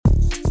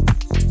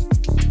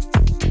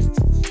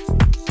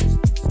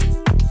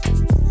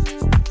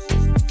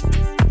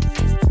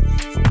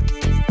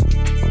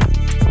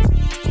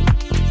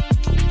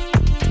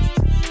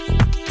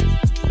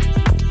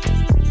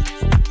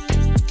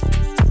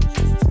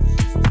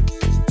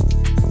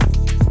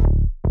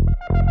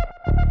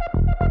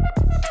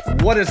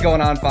What is going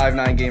on,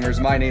 5'9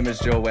 gamers? My name is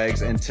Joe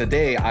Wags, and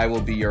today I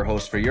will be your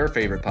host for your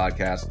favorite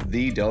podcast,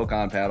 the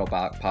Dokkan Battle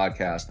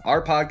Podcast.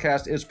 Our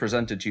podcast is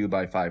presented to you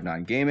by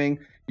 5'9 Gaming,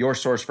 your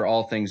source for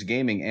all things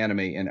gaming, anime,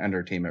 and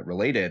entertainment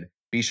related.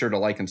 Be sure to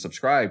like and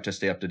subscribe to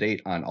stay up to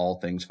date on all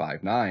things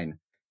 5'9.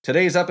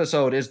 Today's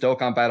episode is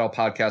Dokkan Battle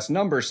Podcast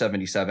number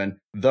 77,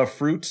 The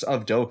Fruits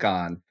of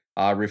Dokkan.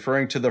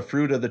 Referring to the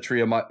fruit of the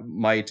tree of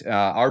might,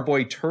 our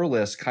boy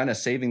Turles kind of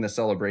saving the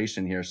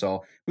celebration here.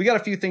 So we got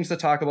a few things to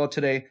talk about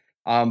today,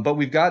 but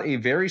we've got a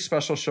very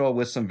special show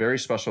with some very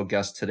special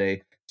guests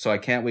today. So I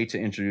can't wait to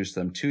introduce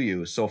them to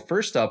you. So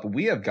first up,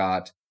 we have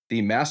got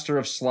the Master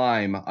of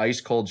Slime, Ice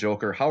Cold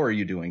Joker. How are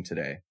you doing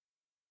today?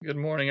 Good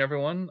morning,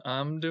 everyone.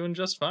 I'm doing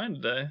just fine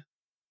today.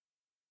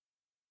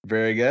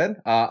 Very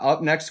good.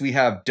 Up next, we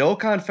have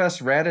Dokkan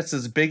Fest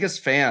Raditz' biggest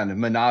fan,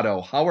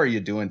 Minato. How are you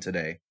doing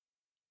today?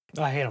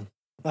 I hate him.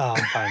 Oh,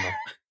 I'm fine though.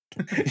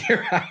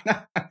 You're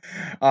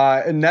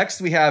right. Next,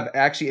 we have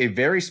actually a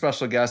very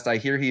special guest. I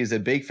hear he is a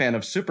big fan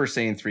of Super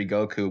Saiyan 3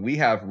 Goku. We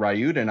have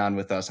Ryuden on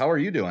with us. How are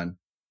you doing?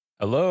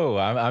 Hello,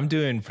 I'm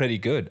doing pretty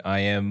good. I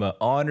am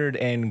honored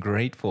and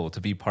grateful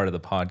to be part of the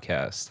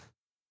podcast.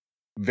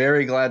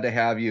 Very glad to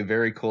have you.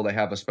 Very cool to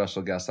have a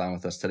special guest on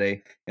with us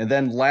today. And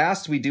then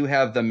last, we do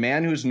have the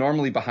man who's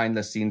normally behind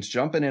the scenes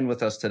jumping in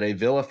with us today.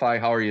 Vilify,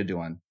 how are you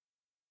doing?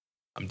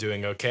 I'm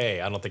doing okay.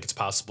 I don't think it's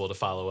possible to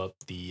follow up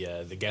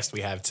the guest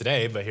we have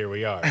today, but here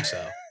we are.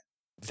 So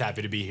just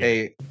happy to be here.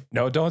 Hey,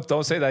 No,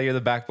 don't say that. You're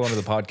the backbone of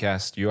the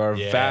podcast. You are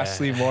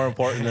vastly more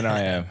important than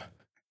I am.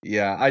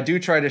 yeah, I do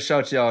try to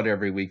shout you out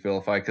every week,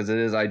 Vilify, because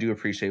I do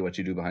appreciate what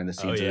you do behind the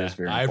scenes. Oh, yeah. It is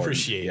very I important.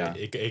 appreciate Yeah.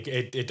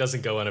 it. It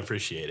doesn't go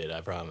unappreciated,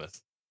 I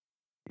promise.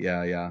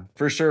 Yeah,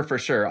 for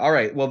sure. All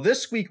right, well,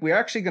 this week we're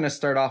actually going to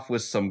start off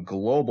with some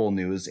global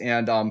news,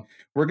 and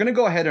we're going to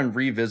go ahead and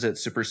revisit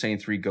Super Saiyan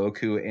 3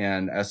 Goku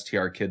and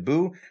STR Kid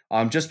Buu,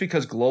 just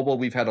because global,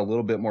 we've had a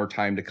little bit more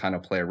time to kind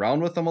of play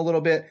around with them a little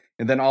bit,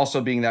 and then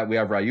also being that we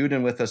have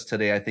Ryuden with us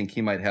today, I think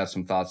he might have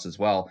some thoughts as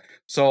well.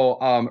 So,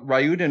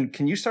 Ryuden,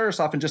 can you start us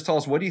off and just tell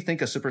us, what do you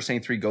think of Super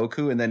Saiyan 3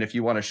 Goku, and then if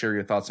you want to share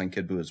your thoughts on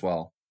Kid Buu as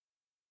well.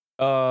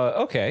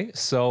 Okay,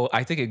 so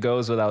I think it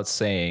goes without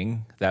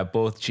saying that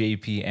both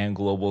JP and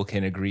Global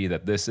can agree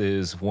that this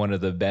is one of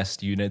the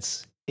best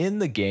units in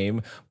the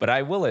game, but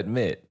I will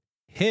admit,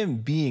 him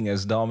being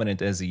as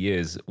dominant as he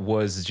is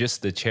was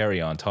just the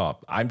cherry on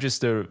top. I'm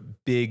just a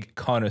big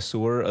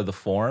connoisseur of the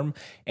form,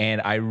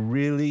 and I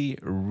really,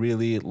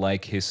 really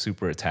like his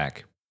super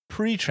attack.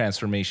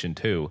 Pre-transformation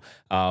too.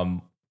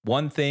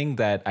 One thing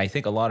that I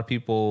think a lot of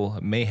people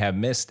may have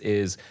missed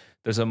is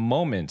there's a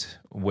moment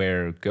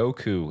where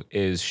Goku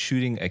is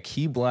shooting a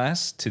ki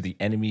blast to the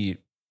enemy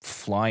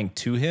flying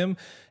to him,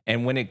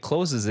 and when it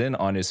closes in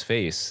on his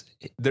face,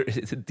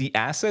 the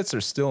assets are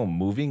still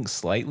moving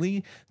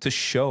slightly to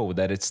show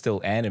that it's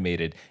still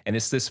animated, and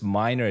it's this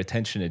minor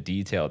attention to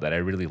detail that I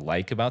really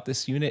like about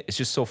this unit. It's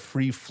just so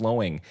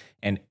free-flowing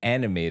and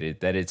animated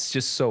that it's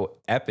just so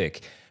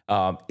epic.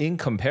 In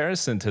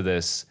comparison to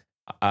this,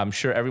 I'm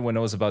sure everyone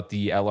knows about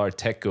the LR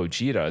Tech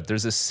Gogeta.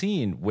 There's a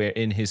scene where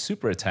in his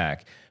super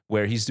attack,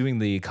 where he's doing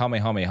the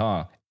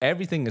Kamehameha,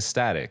 everything is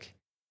static.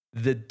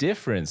 The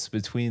difference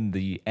between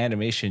the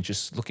animation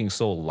just looking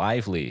so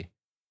lively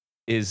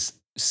is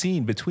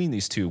seen between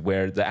these two,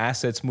 where the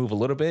assets move a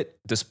little bit,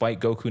 despite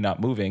Goku not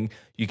moving.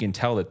 You can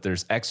tell that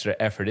there's extra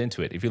effort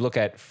into it. If you look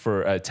at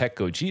for Tech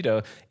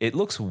Gogeta, it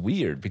looks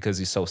weird because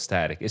he's so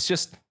static. It's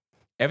just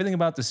everything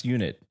about this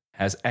unit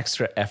has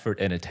extra effort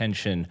and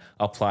attention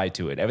applied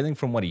to it. Everything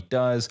from what he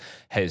does,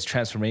 his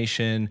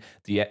transformation,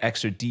 the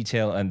extra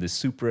detail, and the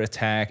super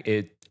attack.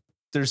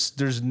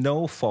 There's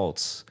no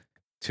faults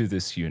to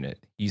this unit.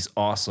 He's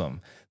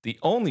awesome. The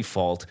only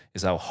fault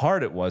is how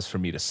hard it was for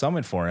me to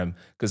summon for him,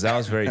 because that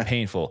was very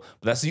painful.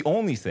 But that's the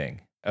only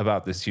thing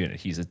about this unit.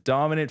 He's a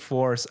dominant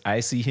force. I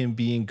see him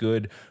being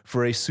good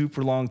for a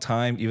super long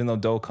time, even though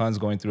Dokkan's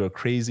going through a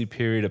crazy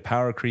period of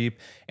power creep.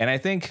 And I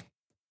think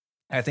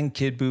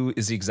Kid Buu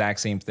is the exact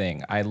same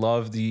thing. I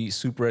love the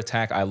super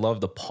attack. I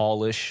love the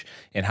polish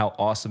and how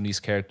awesome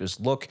these characters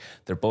look.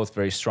 They're both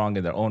very strong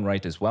in their own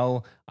right as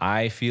well.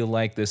 I feel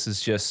like this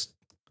is just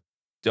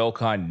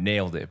Dokkan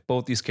nailed it.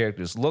 Both these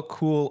characters look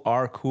cool,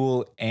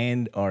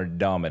 and are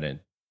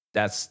dominant.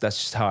 That's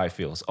just how I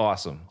feel. It's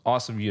awesome.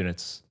 Awesome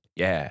units.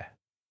 Yeah.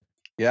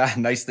 Yeah,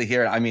 nice to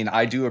hear. I mean,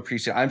 I do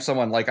appreciate. I'm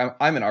someone like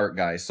I'm an art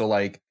guy, so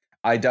like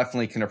I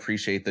definitely can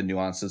appreciate the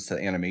nuances to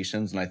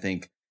animations, and I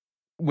think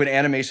when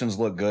animations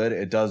look good,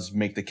 it does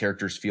make the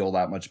characters feel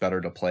that much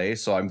better to play.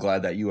 So I'm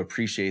glad that you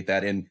appreciate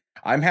that. And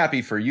I'm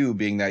happy for you,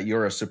 being that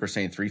you're a Super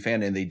Saiyan 3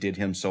 fan and they did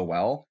him so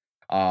well.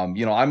 I'm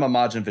a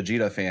Majin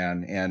Vegeta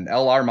fan, and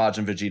LR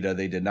Majin Vegeta,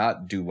 they did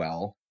not do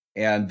well.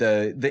 And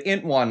the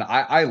Int one,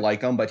 I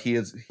like him, but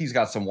he's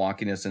got some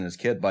wonkiness in his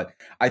kit. But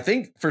I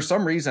think for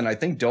some reason, I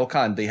think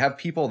Dokkan, they have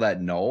people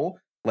that know,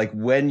 like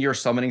when you're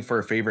summoning for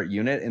a favorite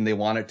unit and they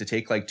want it to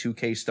take like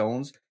 2k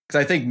stones.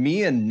 Because I think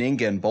me and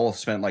Ningen both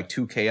spent like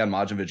 2k on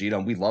Majin Vegeta,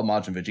 and we love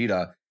Majin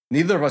Vegeta.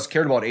 Neither of us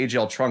cared about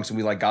AGL Trunks, and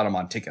we like got him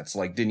on tickets,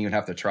 like didn't even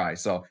have to try.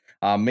 So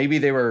Maybe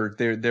they were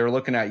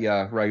looking at you,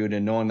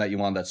 Ryuden, knowing that you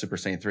wanted that Super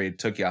Saiyan 3. It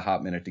took you a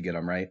hot minute to get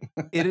them, right?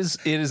 It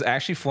is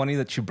actually funny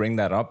that you bring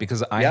that up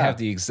because I have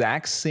the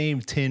exact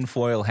same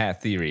tinfoil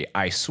hat theory.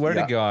 I swear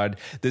to God,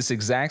 this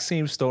exact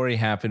same story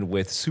happened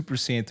with Super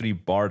Saiyan 3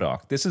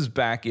 Bardock. This is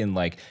back in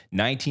like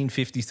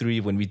 1953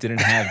 when we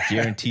didn't have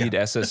guaranteed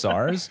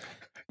SSRs.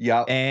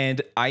 Yeah.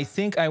 And I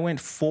think I went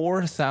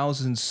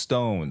 4,000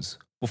 stones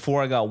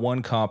before I got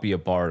one copy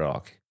of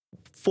Bardock.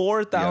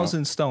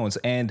 4,000 stones.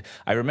 And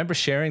I remember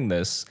sharing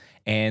this,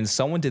 and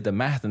someone did the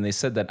math, and they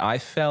said that I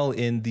fell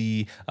in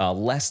the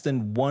less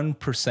than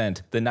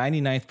 1%, the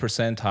 99th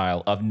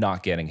percentile of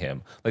not getting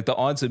him. Like the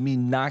odds of me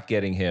not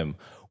getting him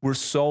were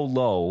so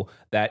low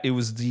that it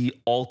was the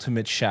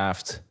ultimate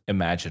shaft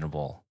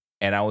imaginable.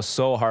 And I was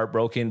so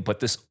heartbroken, but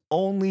this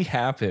only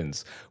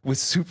happens with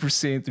Super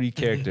Saiyan 3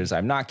 characters.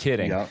 I'm not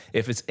kidding.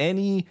 If it's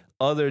any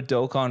other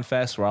Dokkan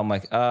Fest where I'm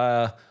like,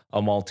 a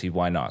multi,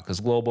 why not?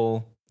 Because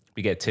global,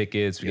 we get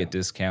tickets, we get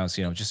discounts,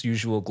 just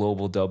usual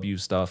global W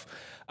stuff.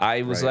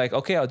 I was like,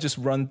 okay, I'll just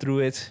run through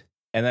it.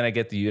 And then I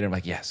get the unit. I'm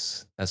like,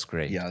 yes, that's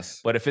great.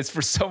 Yes. But if it's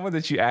for someone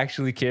that you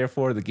actually care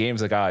for, the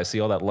game's like, I see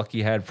all that luck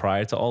you had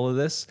prior to all of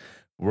this.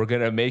 We're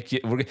going to make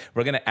it, we're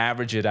going to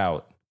average it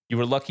out. You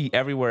were lucky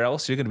everywhere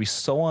else. You're going to be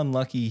so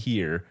unlucky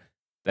here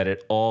that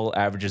it all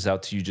averages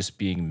out to you just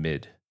being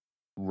mid.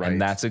 Right.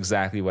 And that's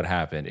exactly what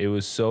happened. It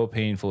was so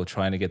painful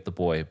trying to get the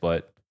boy,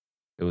 but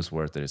it was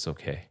worth it. It's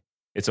okay.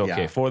 It's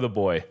okay for the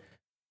boy.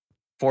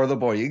 For the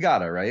boy, you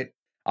got it, right?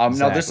 Exactly.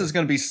 Now, this is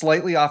going to be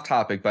slightly off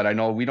topic, but I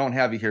know we don't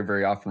have you here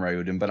very often,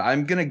 Ryuden, but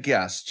I'm going to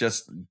guess,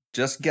 just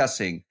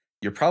guessing,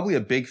 you're probably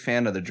a big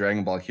fan of the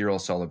Dragon Ball Hero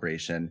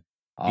Celebration.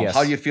 Yes.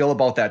 How do you feel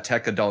about that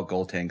Tech Adult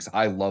Gotenks?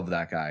 I love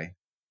that guy.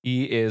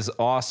 He is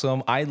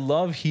awesome. I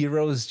love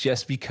Heroes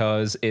just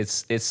because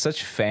it's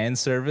such fan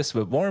service,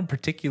 but more in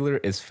particular,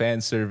 it's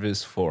fan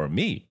service for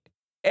me.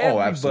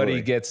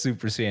 Everybody gets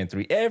Super Saiyan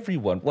 3.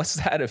 Everyone. What's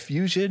that? A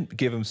fusion?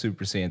 Give him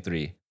Super Saiyan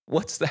 3.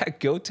 What's that?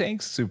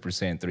 Gotenks? Super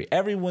Saiyan 3.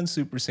 Everyone's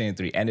Super Saiyan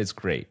 3, and it's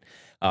great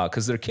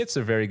because their kits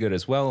are very good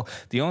as well.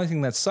 The only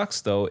thing that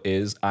sucks, though,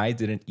 is I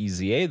didn't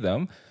EZA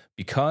them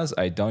because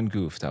I done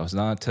goofed. I was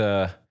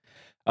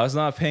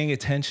not paying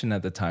attention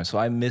at the time, so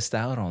I missed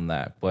out on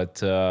that.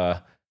 But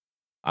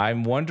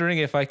I'm wondering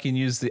if I can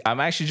use I'm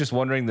actually just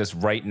wondering this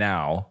right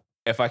now,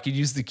 if I could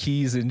use the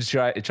keys and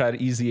try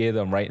to EZA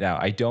them right now.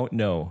 I don't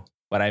know.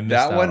 But I missed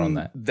out on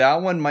that.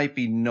 That one might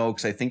be no,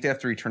 because I think they have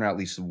to return at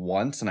least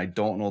once, and I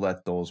don't know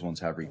that those ones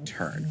have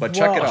returned. But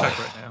check it out. Check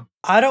right now.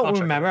 I don't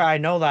remember. I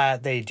know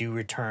that they do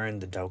return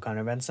the Dokkan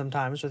events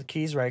sometimes with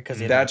keys, right? Because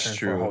that's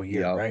true for a whole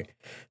year, right?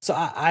 So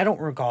I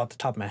don't recall at the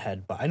top of my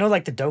head, but I know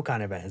like the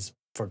Dokkan event is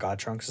for God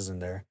Trunks is in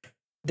there.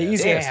 The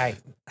EZA, I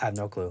have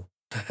no clue.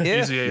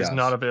 EZA is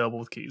not available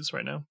with keys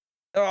right now.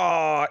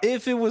 Oh,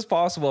 if it was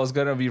possible, I was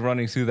gonna be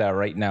running through that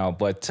right now.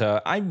 But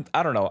I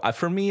don't know.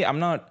 For me,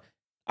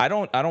 I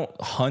don't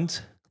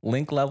hunt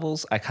link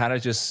levels. I kind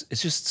of it's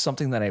just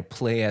something that I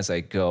play as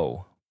I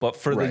go. But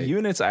for the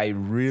units I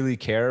really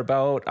care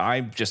about,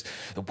 I'm just,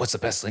 what's the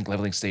best link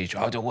leveling stage?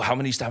 How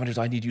many stamina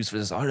do I need to use for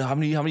this? How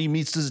many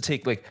meats does it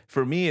take? Like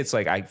for me, it's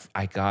like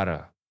I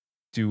gotta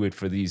do it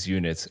for these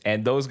units,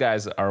 and those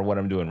guys are what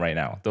I'm doing right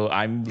now. Though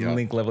I'm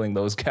link leveling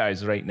those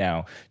guys right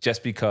now,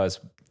 just because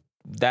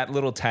that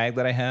little tag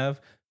that I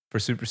have for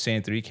Super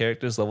Saiyan 3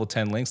 characters, level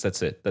 10 links,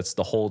 that's it. That's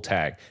the whole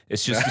tag.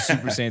 It's just the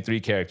Super Saiyan 3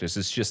 characters.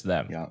 It's just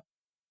them. Yeah.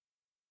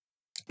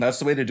 That's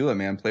the way to do it,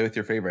 man. Play with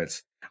your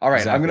favorites. All right,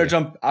 Exactly.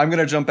 I'm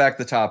gonna jump back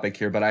the topic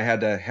here, but I had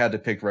to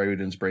pick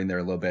Ryuden's brain there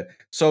a little bit.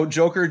 So,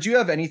 Joker, do you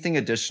have anything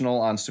additional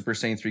on Super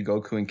Saiyan 3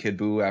 Goku and Kid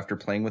Buu after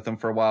playing with them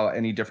for a while?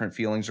 Any different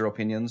feelings or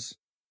opinions?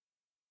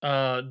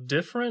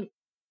 Different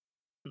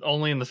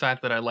only in the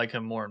fact that I like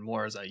him more and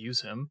more as I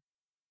use him.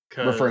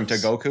 Referring to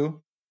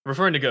Goku?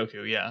 Referring to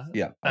Goku, yeah.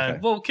 Yeah. Okay.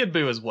 Well, Kid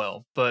Buu as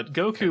well. But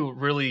Goku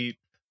really,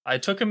 I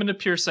took him into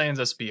Pure Saiyan's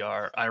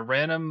SBR. I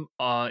ran him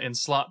in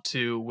slot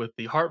 2 with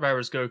the Heart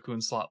Virus Goku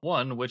in slot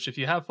 1, which if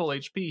you have full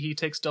HP, he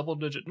takes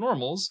double-digit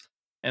normals.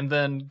 And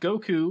then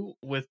Goku,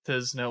 with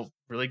his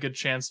really good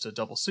chance to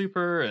double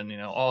super and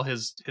all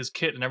his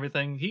kit and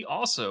everything, he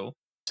also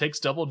takes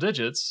double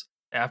digits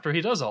after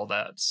he does all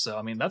that. So,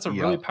 I mean, that's a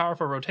really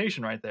powerful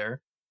rotation right there.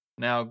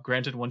 Now,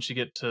 granted, once you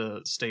get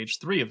to stage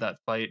 3 of that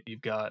fight,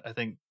 you've got, I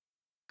think,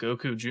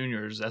 Goku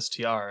Jr.'s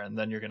STR, and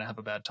then you're going to have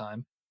a bad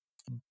time.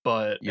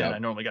 But and I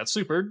normally got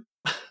supered,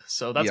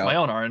 so that's my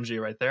own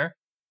RNG right there.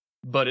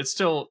 But it's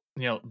still,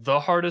 the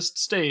hardest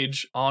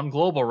stage on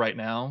global right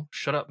now.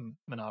 Shut up,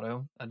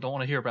 Minato. I don't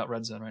want to hear about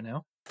Red Zone right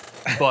now.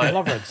 But I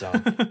love Red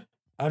Zone.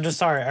 I'm just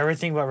sorry.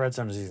 Everything about Red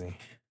Zone is easy.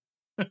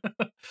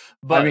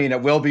 But I mean,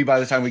 it will be by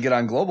the time we get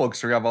on global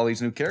because we have all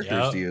these new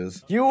characters to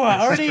use. You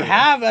already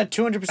have a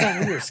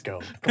 200% leader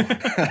skill. Come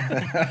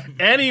on.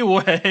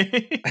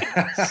 Anyway,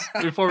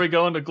 before we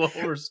go into global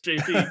versus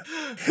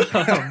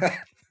JP,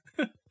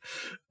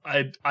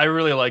 I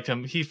really like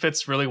him. He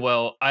fits really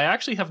well. I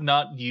actually have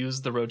not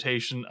used the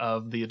rotation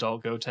of the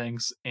adult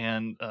Gotenks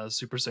and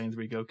Super Saiyan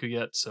 3 Goku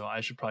yet, so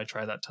I should probably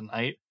try that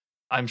tonight.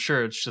 I'm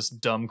sure it's just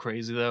dumb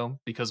crazy though,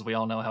 because we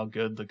all know how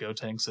good the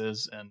Gotenks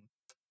is, and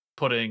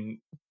putting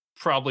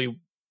probably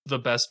the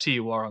best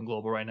TUR on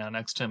global right now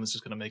next to him is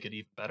just going to make it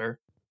even better.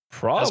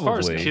 Probably. As far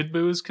as Kid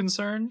Buu is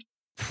concerned,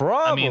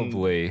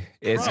 probably.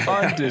 It's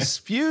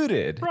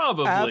undisputed.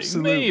 Probably.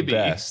 Absolute Maybe.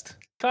 best.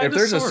 If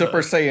there's a Super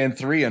Saiyan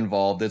 3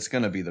 involved, it's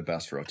going to be the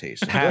best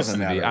rotation. It Has doesn't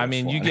to be. matter I which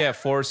mean, you one. get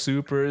 4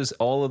 supers,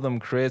 all of them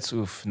crits.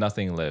 Oof,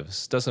 nothing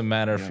lives. Doesn't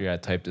matter if Yeah. you're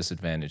at type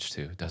disadvantage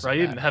too. Doesn't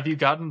Right? matter. Have you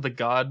gotten the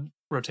God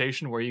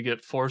rotation where you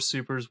get 4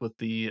 supers with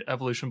the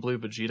Evolution Blue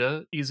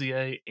Vegeta, Easy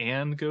A,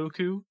 and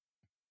Goku?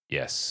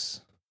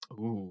 Yes.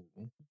 Ooh.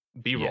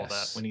 B-roll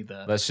Yes. that. We need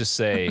that. Let's just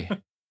say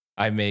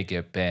I may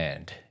get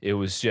banned. It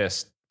was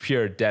just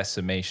pure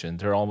decimation.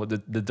 They're all the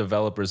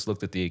developers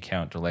looked at the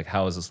account. They're like,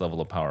 how is this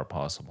level of power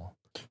possible?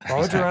 Why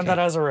would you run that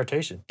as a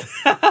rotation?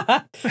 You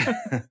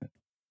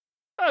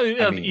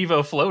have mean-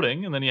 Evo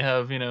floating, and then you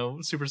have,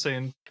 Super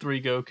Saiyan 3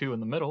 Goku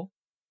in the middle.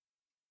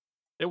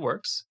 It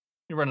works.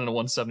 You're running a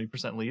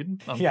 170%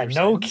 lead. On Yeah, Super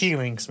no Saiyans. key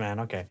links,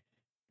 man. Okay.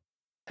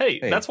 Hey,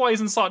 Hey. that's why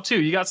he's in slot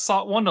 2. You got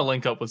slot 1 to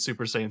link up with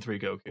Super Saiyan 3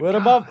 Goku. What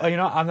about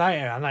I'm not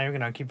even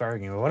gonna keep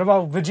arguing. But what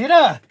about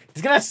Vegeta?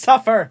 He's gonna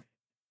suffer.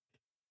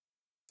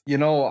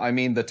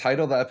 The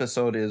title of the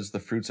episode is The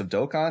Fruits of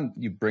Dokkan.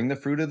 You bring the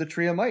fruit of the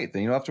tree of might.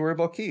 Then you don't have to worry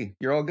about key.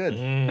 You're all good.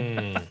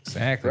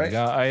 Exactly. Right. You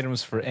got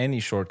items for any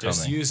shortcoming.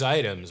 Just use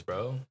items,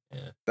 bro.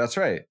 Yeah. That's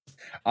right.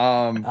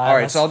 All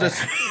right, so I'll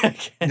just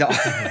no.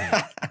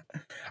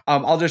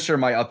 I'll just share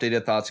my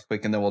updated thoughts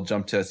quick, and then we'll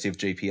jump to see if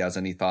JP has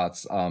any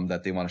thoughts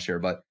that they want to share.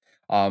 But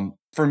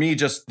for me,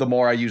 just the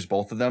more I use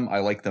both of them, I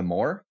like them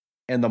more.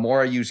 And the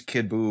more I use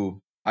Kid Buu,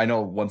 I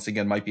know once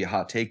again might be a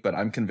hot take, but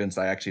I'm convinced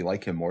I actually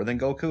like him more than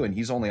Goku. And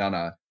he's only on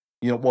a,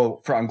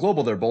 on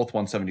global, they're both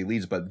 170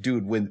 leads. But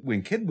dude,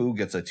 when Kid Buu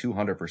gets a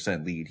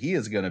 200% lead, he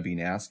is going to be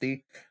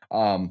nasty.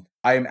 I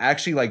am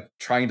actually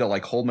trying to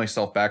hold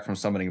myself back from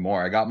summoning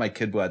more. I got my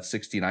Kid Buu at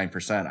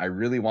 69%. I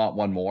really want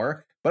one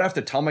more, but I have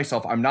to tell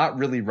myself I'm not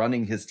really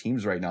running his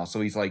teams right now.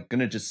 So he's going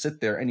to just sit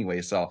there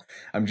anyway. So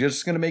I'm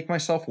just going to make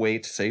myself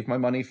wait, save my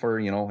money for,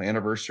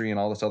 anniversary and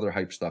all this other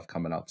hype stuff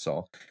coming up.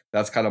 So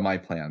that's kind of my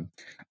plan.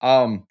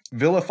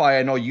 Vilify,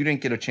 I know you didn't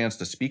get a chance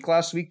to speak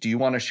last week. Do you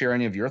want to share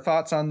any of your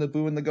thoughts on the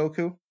Buu and the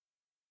Goku?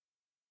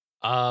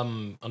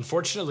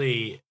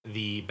 Unfortunately,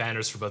 the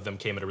banners for both of them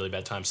came at a really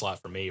bad time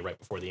slot for me right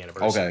before the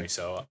anniversary. Okay.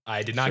 So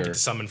I did not Sure. get to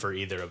summon for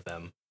either of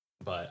them.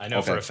 But I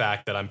know for Okay. a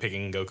fact that I'm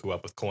picking Goku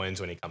up with coins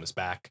when he comes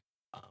back.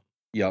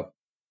 Yep.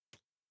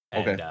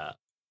 And, Okay.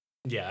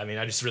 yeah, I mean,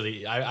 I just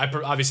really,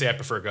 obviously I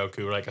prefer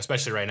Goku,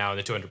 especially right now in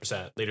the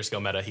 200% leader skill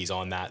meta, he's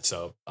on that.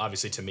 So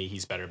obviously to me,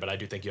 he's better, but I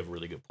do think you have a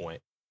really good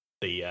point.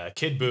 The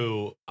Kid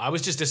Buu, I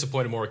was just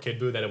disappointed more with Kid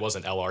Buu that it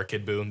wasn't LR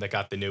Kid Buu that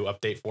got the new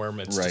update for him.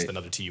 It's Right. just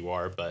another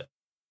TUR, but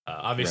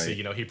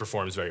obviously, Right. He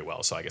performs very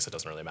well. So I guess it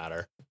doesn't really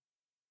matter.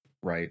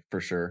 Right,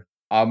 for sure.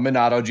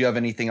 Minato, do you have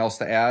anything else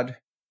to add?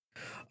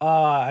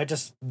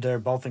 They're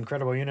both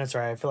incredible units,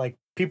 right? I feel like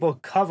people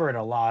covered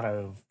a lot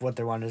of what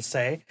they wanted to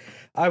say.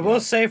 I will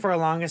say for the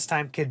longest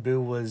time, Kid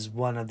Buu was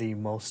one of the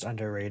most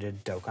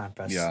underrated Dokkan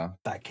Fest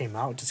that came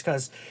out, just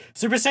because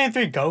Super Saiyan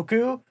 3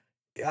 Goku,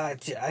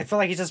 I feel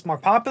like he's just more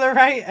popular,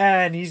 right?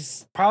 And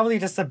he's probably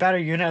just a better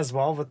unit as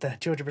well with the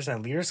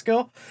 200% leader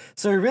skill.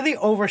 So he really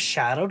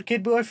overshadowed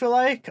Kid Buu, I feel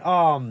like.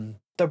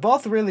 They're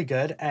both really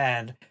good,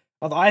 and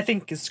although I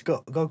think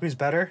Goku's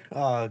better,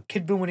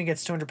 Kid Buu when he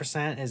gets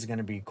 200% is going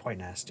to be quite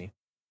nasty.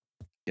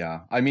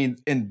 Yeah, I mean,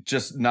 and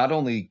just not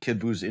only Kid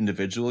Buu's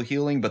individual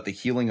healing, but the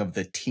healing of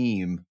the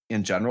team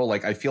in general.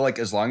 I feel like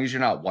as long as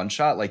you're not one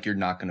shot, you're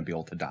not going to be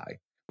able to die.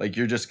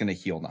 You're just going to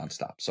heal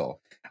nonstop. So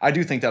I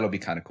do think that'll be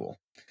kind of cool.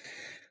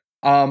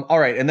 All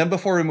right, and then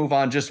before we move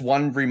on, just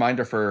one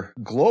reminder for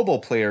global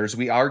players,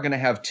 we are going to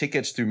have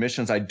tickets through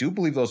missions. I do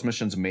believe those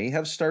missions may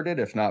have started,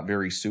 if not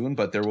very soon,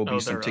 but there will be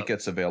some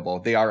tickets available.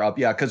 They are up,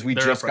 yeah, because we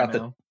just got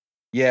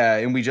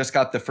and we just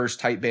got the first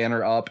type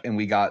banner up, and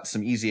we got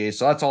some easy A's.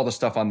 So that's all the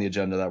stuff on the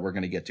agenda that we're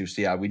going to get to.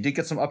 So yeah, we did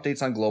get some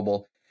updates on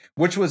global,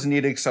 which was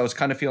needed because I was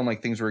kind of feeling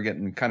like things were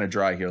getting kind of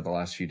dry here the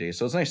last few days.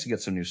 So it's nice to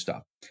get some new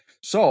stuff.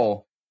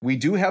 So we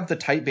do have the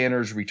type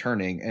banners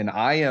returning, and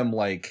I am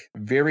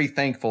very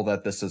thankful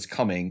that this is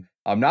coming.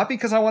 Not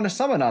because I want to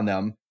summon on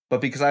them,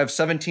 but because I have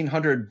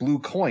 1,700 blue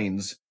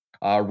coins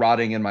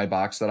rotting in my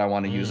box that I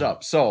want to use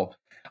up. So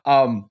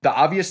the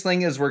obvious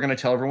thing is we're going to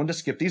tell everyone to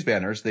skip these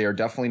banners. They are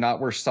definitely not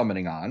worth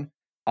summoning on.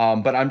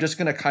 But I'm just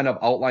going to kind of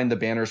outline the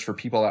banners for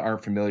people that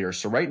aren't familiar.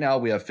 So right now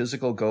we have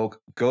physical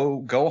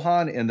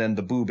Gohan and then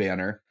the Buu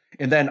banner.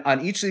 And then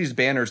on each of these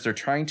banners, they're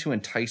trying to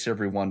entice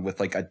everyone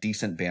with a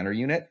decent banner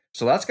unit.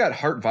 So that's got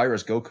Heart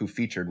Virus Goku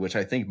featured, which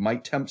I think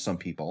might tempt some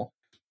people.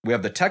 We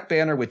have the Tech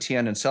banner with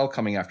Tien and Cell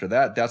coming after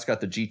that. That's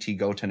got the GT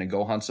Goten and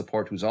Gohan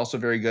support, who's also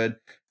very good.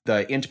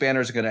 The Int banner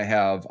is going to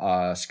have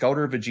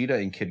Scouter Vegeta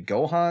and Kid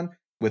Gohan,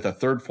 with a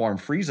third form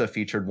Frieza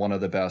featured, one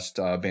of the best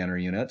banner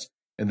units.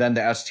 And then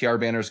the STR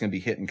banner is going to be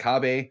Hit and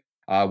Kabe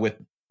with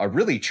a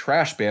really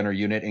trash banner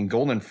unit in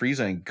Golden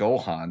Frieza and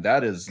Gohan.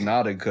 That is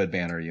not a good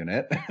banner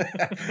unit.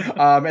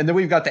 And then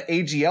we've got the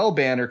AGL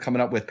banner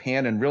coming up with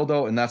Pan and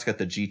Rildo, and that's got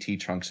the GT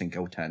Trunks and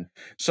Goten.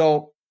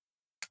 So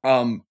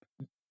I'm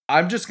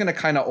just going to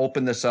kind of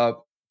open this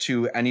up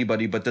to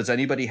anybody, but does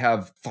anybody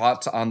have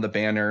thoughts on the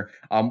banner?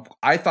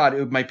 I thought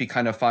it might be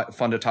kind of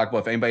fun to talk about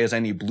if anybody has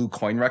any blue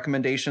coin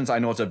recommendations. I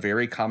know it's a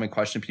very common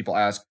question people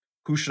ask,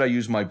 who should I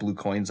use my blue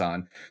coins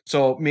on?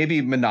 So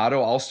maybe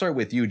Minato, I'll start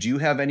with you. Do you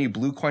have any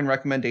blue coin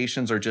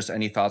recommendations or just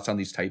any thoughts on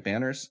these type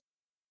banners?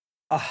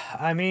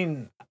 I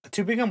mean,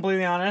 to be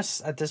completely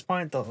honest, at this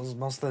point,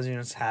 most of those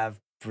units have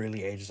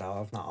really aged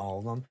out, if not all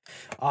of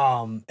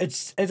them.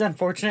 It's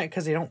unfortunate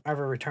because they don't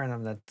ever return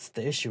them. That's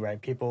the issue,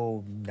 right?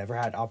 People never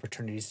had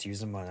opportunities to use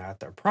them when they're at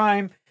their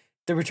prime.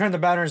 They returned the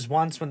banners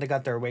once when they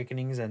got their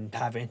awakenings and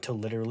have it until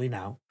literally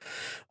now.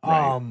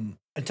 Right.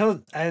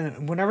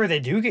 And whenever they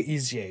do get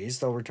EZAs,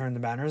 they'll return the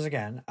banners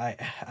again. I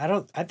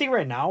think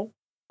right now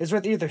is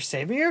worth either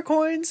saving your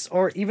coins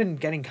or even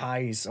getting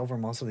Kais over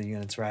most of the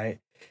units, right?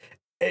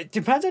 It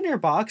depends on your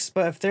box,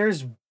 but if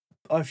there's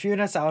a few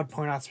units I would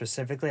point out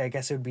specifically, I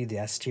guess it would be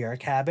the STR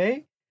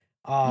Kabe,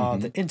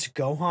 the Int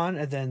Gohan,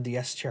 and then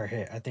the STR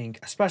Hit. I think,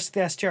 especially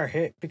the STR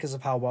Hit, because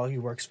of how well he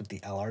works with the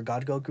LR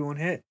God Goku and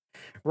Hit,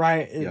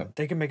 right?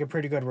 They can make a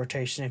pretty good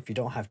rotation if you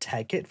don't have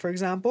Tech Hit, for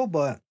example,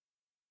 but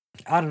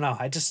I don't know.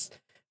 I just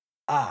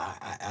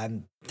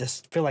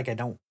feel like I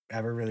don't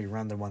ever really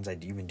run the ones I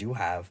even do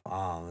have.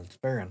 It's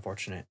very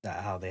unfortunate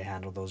that how they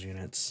handle those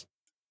units.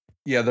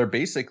 Yeah, they're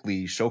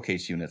basically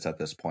showcase units at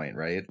this point,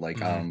 right? Like,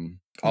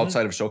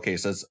 outside of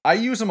showcases, I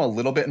use them a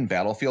little bit in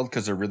Battlefield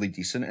because they're really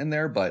decent in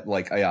there. But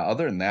like, yeah,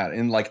 other than that,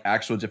 in like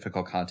actual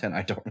difficult content,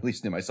 I don't really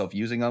see myself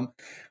using them.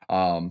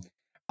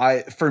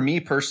 For me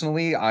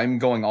personally, I'm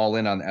going all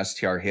in on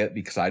STR Hit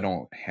because I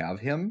don't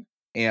have him,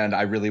 and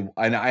I really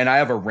and I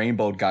have a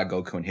rainbowed God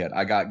Goku and Hit.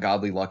 I got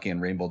godly lucky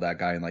and rainbowed that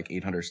guy in like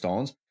 800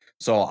 stones.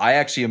 So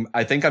I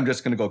think I'm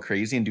just gonna go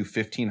crazy and do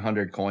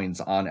 1,500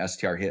 coins on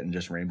STR Hit and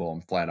just rainbow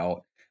him flat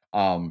out.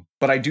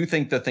 But I do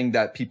think the thing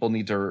that people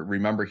need to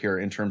remember here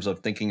in terms of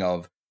thinking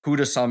of who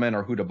to summon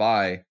or who to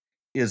buy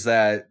is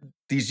that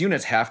these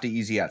units have to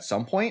easy at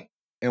some point,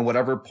 and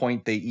whatever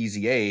point they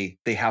easy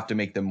they have to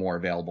make them more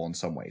available in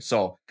some way.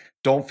 So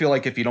don't feel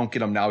like if you don't get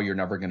them now, you're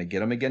never going to get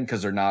them again,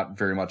 because they're not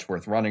very much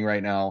worth running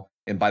right now.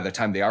 And by the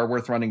time they are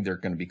worth running, they're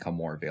going to become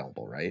more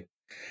available, right?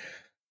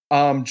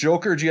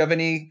 Joker, do you have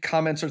any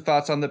comments or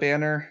thoughts on the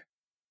banner?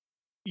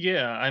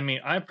 Yeah, I mean,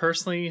 I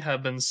personally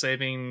have been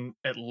saving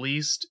at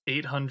least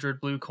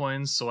 800 blue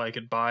coins so I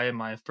could buy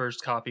my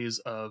first copies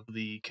of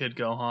the Kid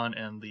Gohan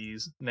and the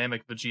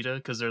Namek Vegeta,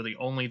 because they're the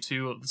only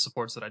two of the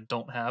supports that I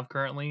don't have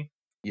currently.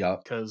 Yeah.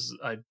 Because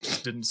I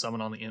didn't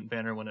summon on the Int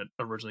banner when it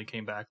originally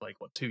came back, like,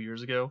 2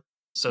 years ago?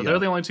 So they're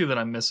the only two that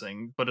I'm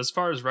missing. But as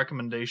far as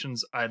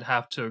recommendations, I'd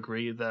have to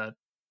agree that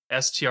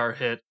STR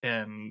Hit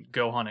and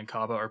Gohan and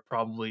Kaba are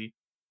probably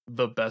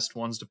the best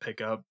ones to pick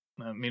up.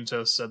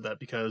 Minato said that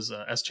because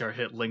STR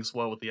Hit links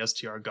well with the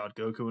STR God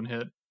Goku and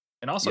Hit.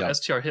 And also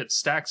STR Hit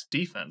stacks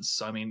defense.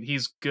 So, I mean,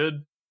 he's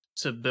good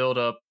to build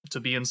up to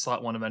be in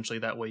slot 1 eventually.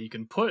 That way you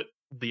can put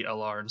the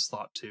LR in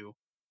slot 2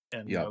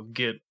 and you know,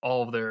 get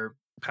all of their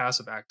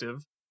passive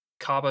active.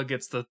 Kaba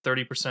gets the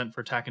 30%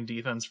 for attack and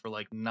defense for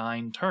like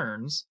 9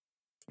 turns.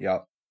 Yeah.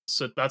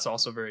 So that's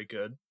also very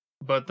good.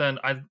 But then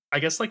I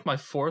guess like my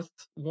fourth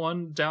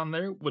one down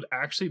there would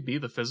actually be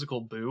the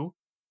physical Buu,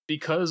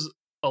 because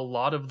a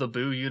lot of the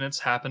Buu units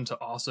happen to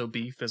also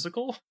be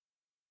physical.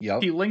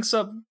 Yep. He links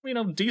up, you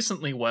know,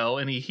 decently well,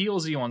 and he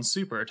heals you on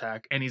super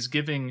attack, and he's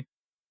giving,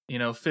 you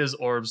know, Fizz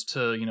orbs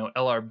to, you know,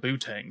 LR Buu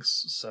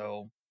tanks.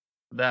 So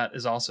that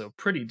is also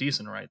pretty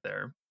decent right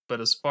there.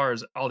 But as far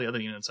as all the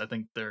other units, I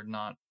think they're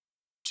not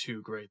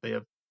too great. They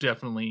have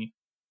definitely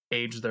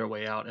aged their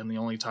way out, and the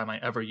only time I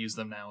ever use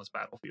them now is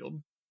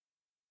Battlefield.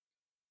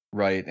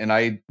 Right. And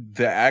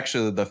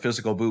the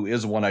physical Buu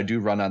is one I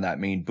do run on that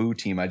main Buu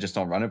team. I just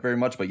don't run it very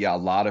much. But yeah, a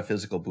lot of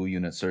physical Buu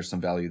units, there's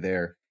some value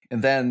there.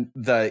 And then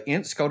the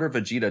Int Scouter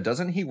Vegeta,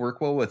 doesn't he work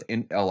well with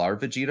Int LR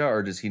Vegeta,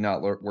 or does he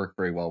not work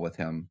very well with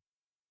him?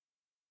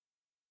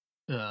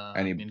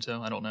 I mean,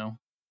 so I don't know.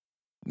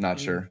 Not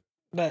sure.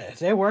 But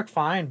they work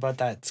fine, but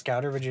that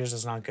Scouter Vegeta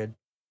is not good.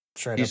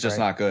 He's just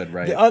not good,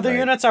 right? The other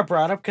units are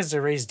brought up because they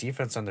raise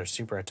defense on their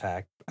super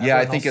attack. Yeah,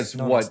 I think it's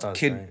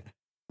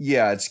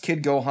Yeah, it's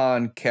Kid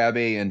Gohan,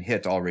 Kabe, and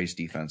Hit all raise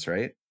defense,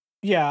 right?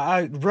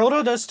 Yeah,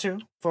 Roto does too.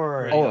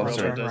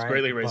 Roto does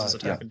greatly raises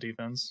attack and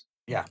defense.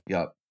 Yeah.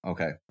 Yep.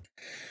 Okay.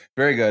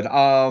 Very good.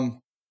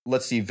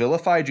 Let's see.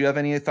 Vilify, do you have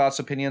any thoughts,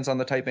 opinions on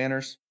the type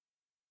banners?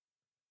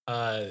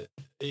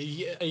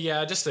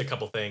 Yeah, just a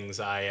couple things.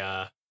 You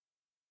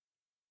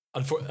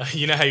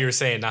know how you were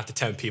saying not to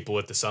tempt people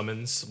with the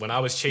summons? When I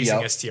was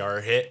chasing STR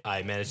Hit,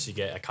 I managed to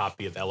get a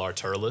copy of LR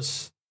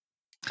Turles.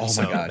 Oh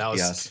my god,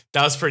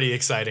 that was pretty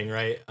exciting,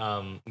 right?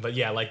 But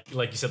yeah, like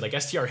you said, like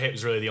STR Hit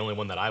was really the only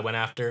one that I went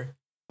after.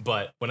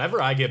 But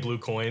whenever I get blue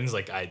coins,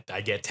 like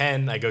I get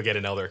 10, I go get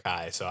an Elder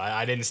Kai. So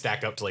I didn't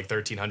stack up to like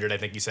 1,300, I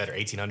think you said, or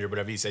 1,800,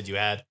 whatever you said you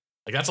had.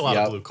 Like that's a lot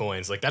of blue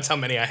coins. Like that's how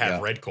many I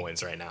have red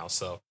coins right now.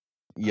 So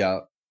yeah.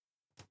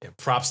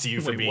 Props to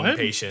you for being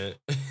patient.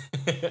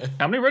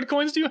 How many red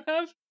coins do you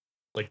have?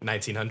 Like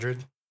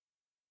 1,900.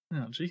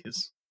 Oh,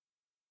 jeez.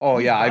 Oh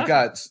yeah, I've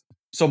got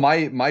So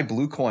my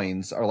blue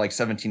coins are like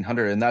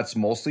 1,700, and that's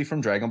mostly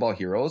from Dragon Ball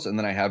Heroes, and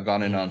then I have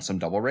gone in on some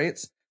double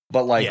rates.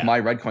 But like Yeah. my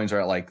red coins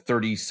are at like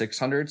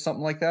 3,600,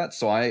 something like that.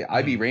 So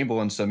I be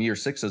rainbowing some year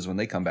 6s when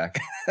they come back,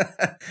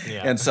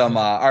 Yeah. and some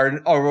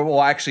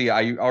well, actually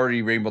I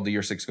already rainbowed the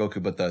year 6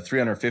 Goku, but the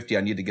 350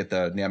 I need to get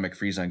the Namek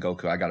Frieza and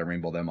Goku. I got to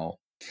rainbow them all.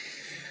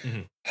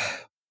 Mhm.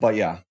 But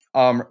yeah,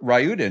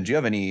 Ryuden, do you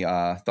have any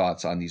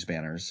thoughts on these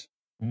banners?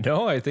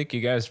 No, I think you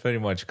guys pretty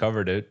much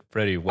covered it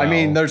pretty well. I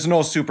mean, there's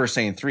no Super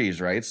Saiyan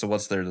 3s, right? So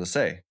what's there to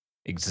say?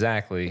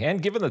 Exactly.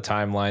 And given the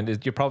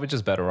timeline, you're probably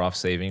just better off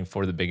saving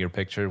for the bigger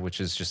picture, which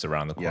is just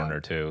around the Yeah.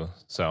 corner too.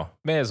 So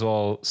may as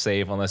well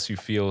save unless you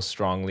feel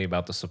strongly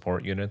about the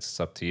support units. It's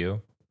up to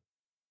you.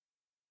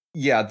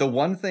 Yeah, the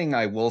one thing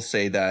I will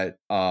say that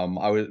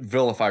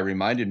Vilify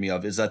reminded me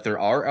of is that there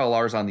are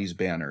LRs on these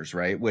banners,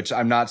 right? Which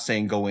I'm not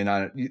saying go in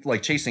on it.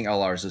 Like chasing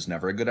LRs is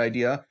never a good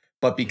idea,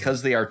 but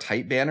because they are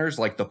tight banners,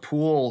 like the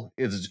pool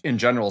is in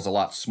general is a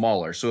lot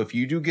smaller. So if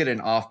you do get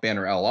an off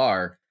banner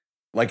LR,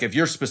 like if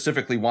you're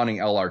specifically wanting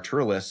LR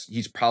Turles,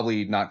 he's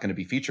probably not going to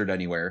be featured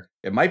anywhere.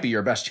 It might be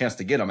your best chance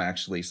to get him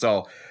actually.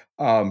 So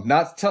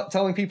not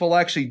telling people to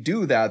actually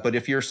do that, but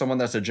if you're someone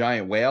that's a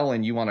giant whale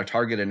and you want to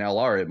target an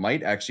LR, it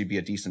might actually be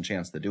a decent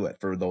chance to do it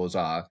for those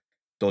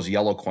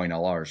yellow coin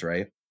LRs,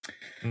 right?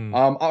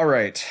 All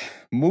right,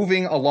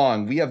 moving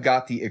along, we have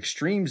got the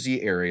Extreme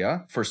Z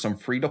area for some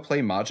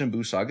free-to-play Majin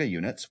Buu Saga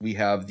units. We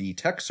have the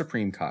Tech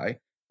Supreme Kai.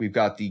 We've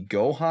got the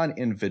Gohan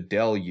and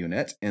Videl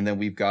unit, and then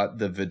we've got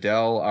the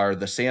Videl, or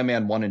the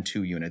Saiyaman 1 and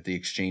 2 unit, the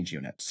exchange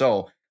unit.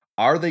 So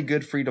are they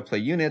good free-to-play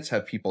units?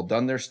 Have people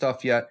done their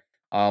stuff yet?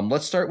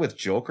 Let's start with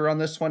Joker on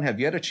this one. Have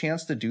you had a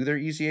chance to do their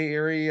EZA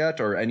area yet,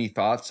 or any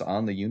thoughts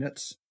on the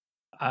units?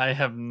 I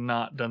have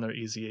not done their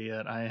EZA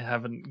yet. I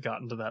haven't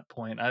gotten to that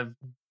point.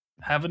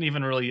 Haven't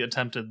even really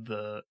attempted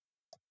the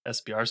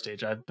SBR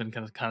stage. I've been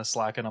kind of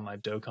slacking on my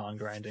Dokkan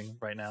grinding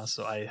right now,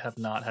 so I have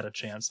not had a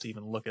chance to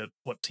even look at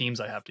what teams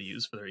I have to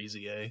use for their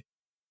EZA.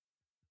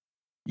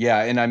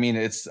 Yeah, and I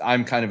mean,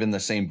 I'm kind of in the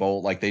same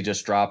boat. Like they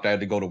just dropped. I had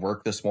to go to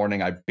work this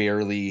morning. I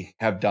barely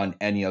have done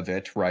any of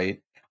it,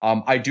 right?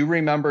 I do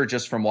remember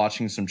just from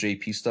watching some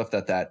JP stuff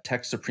that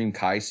Tech Supreme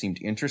Kai seemed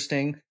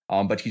interesting.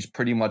 But he's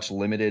pretty much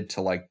limited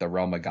to like the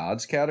Realm of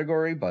Gods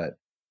category. But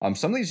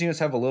some of these units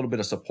have a little bit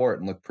of support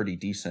and look pretty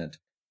decent.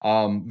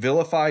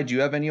 Vilify, do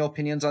you have any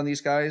opinions on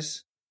these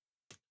guys?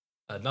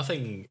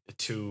 Nothing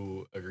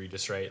too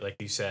egregious, right? Like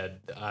you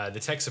said, the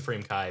Tech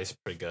Supreme Kai is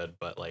pretty good,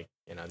 but like,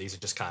 these are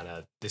just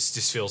this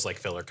just feels like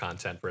filler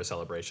content for a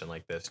celebration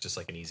like this, just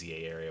like an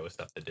EZA area with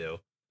stuff to do.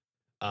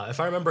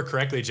 If I remember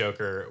correctly,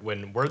 Joker,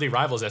 when Worthy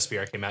Rivals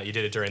SBR came out, you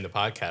did it during the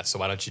podcast, so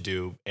why don't you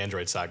do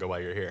Android Saga while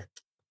you're here?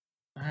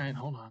 All right,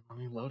 hold on. Let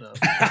me load up.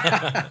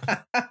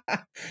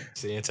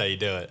 See, that's how you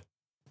do it.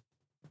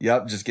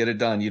 Yep, just get it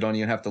done. You don't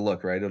even have to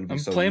look, right? It'll be I'm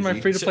so playing easy.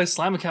 my free-to-play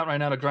Slime account right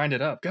now to grind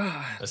it up.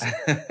 God. Listen,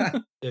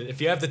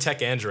 if you have the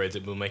tech androids,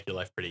 it will make your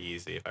life pretty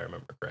easy, if I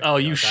remember correctly. Oh,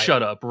 you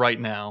shut up right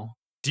now.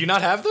 Do you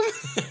not have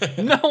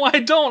them? No, I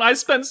don't. I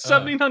spent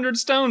 1,700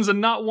 stones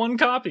and not one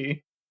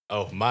copy.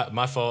 Oh,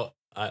 my fault.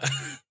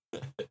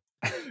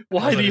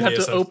 Why do you have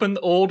to open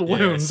old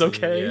wounds,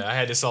 okay? Yeah, I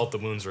had to salt the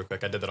wounds real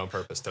quick. I did that on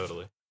purpose,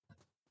 totally.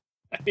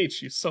 I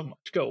hate you so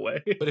much. Go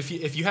away. But if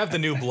you have the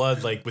new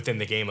blood like within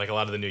the game, like a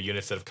lot of the new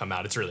units that have come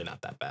out, it's really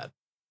not that bad.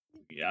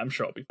 Yeah, I'm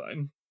sure I'll be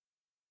fine.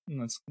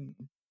 Let's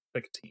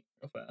pick a team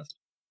real fast.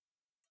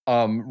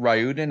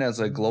 Ryuden, as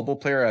a global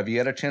player, have you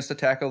had a chance to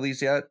tackle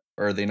these yet?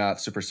 Or are they not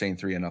Super Saiyan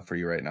 3 enough for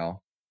you right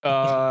now?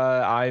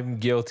 I'm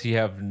guilty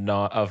of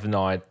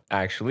not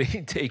actually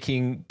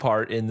taking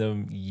part in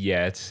them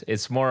yet.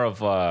 It's more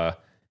of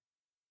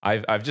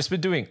I've just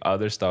been doing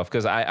other stuff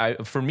because I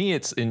for me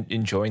it's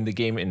enjoying the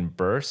game in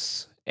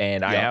bursts,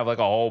 and I have like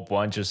a whole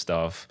bunch of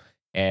stuff,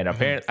 and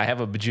apparently I have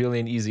a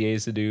bajillion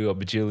EZAs to do, a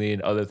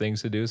bajillion other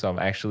things to do, so I'm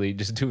actually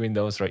just doing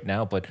those right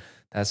now. But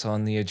that's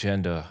on the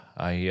agenda.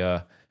 I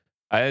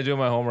had to do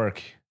my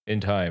homework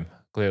in time,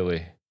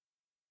 clearly.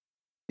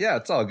 Yeah,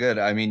 it's all good.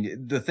 I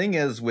mean, the thing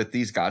is with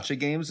these gacha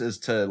games is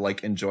to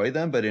like enjoy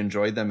them, but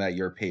enjoy them at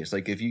your pace.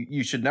 Like if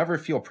you should never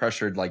feel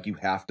pressured like you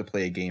have to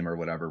play a game or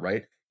whatever,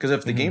 right? Because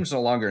if the game's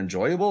no longer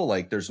enjoyable,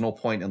 like there's no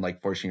point in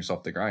like forcing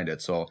yourself to grind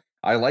it. So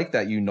I like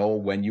that you know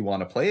when you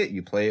want to play it,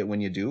 you play it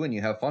when you do, and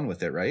you have fun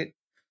with it, right?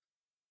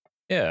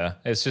 Yeah,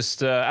 it's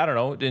just I don't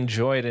know,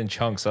 enjoy it in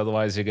chunks.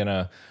 Otherwise, you're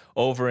gonna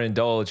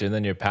overindulge, and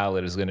then your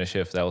palate is gonna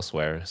shift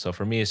elsewhere. So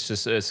for me,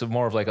 it's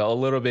more of like a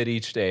little bit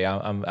each day.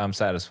 I'm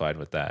satisfied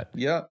with that.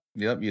 Yep.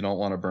 You don't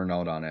want to burn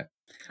out on it.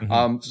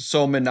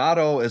 So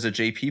Minato as a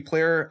JP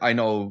player, I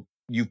know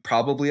you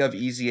probably have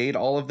EZA'd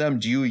all of them.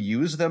 Do you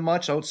use them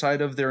much outside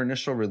of their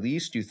initial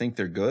release? Do you think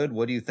they're good?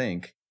 What do you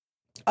think?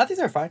 I think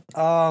they're fine.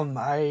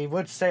 I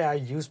would say I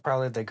use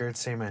probably the Grid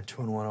Saiyaman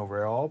 2-in-1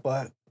 overall,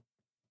 but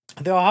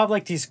they'll have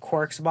like these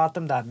quirks about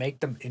them that make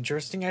them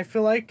interesting, I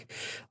feel like.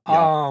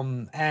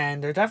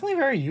 And they're definitely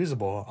very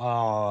usable,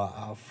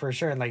 for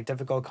sure, and like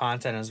difficult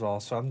content as well.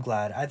 So I'm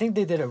glad. I think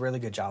they did a really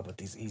good job with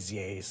these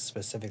EZAs,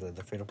 specifically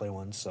the free-to-play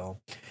ones. So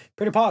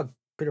pretty pog.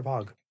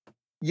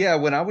 Yeah,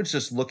 when I was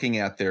just looking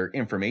at their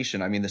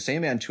information, I mean, the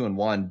Sandman 2 and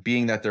 1,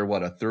 being that they're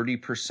what, a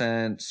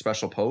 30%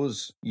 special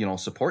pose,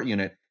 support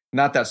unit.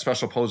 Not that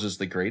special pose is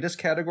the greatest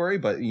category,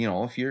 but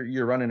if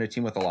you're running a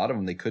team with a lot of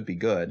them, they could be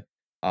good.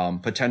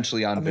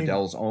 Potentially on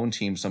Vidal's own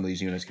team, some of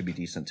these units could be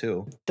decent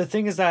too. The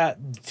thing is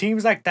that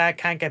teams like that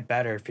can't get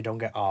better if you don't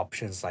get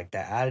options like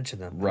that added to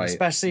them. Right. And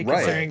especially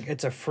considering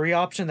it's a free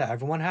option that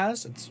everyone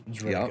has. It's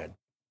really good.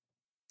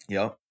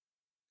 Yep.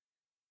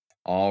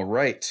 All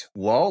right.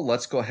 Well,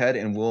 let's go ahead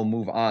and we'll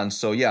move on.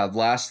 So yeah,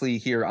 lastly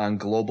here on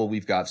global,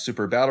 we've got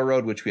Super Battle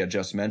Road, which we had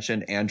just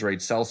mentioned,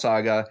 Android Cell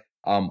Saga.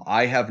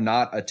 I have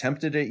not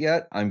attempted it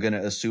yet. I'm going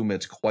to assume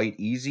it's quite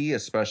easy,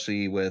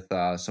 especially with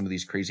some of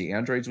these crazy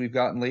androids we've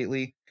gotten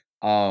lately.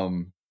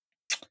 Minato,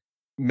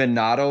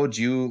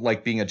 do you,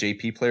 like being a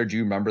JP player, do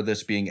you remember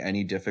this being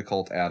any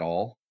difficult at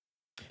all?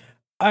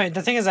 I mean,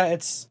 the thing is that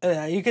it's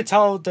you could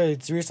tell the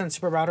recent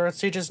Super Battle Road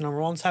stages, number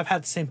ones have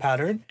had the same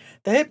pattern.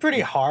 They hit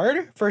pretty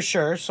hard for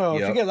sure. So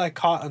if you get like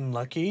caught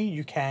unlucky,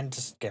 you can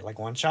just get like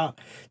one shot.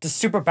 The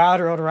Super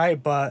Battle Road,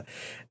 right? But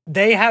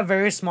they have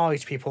very small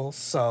HP pools,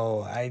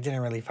 so I didn't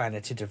really find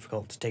it too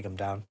difficult to take them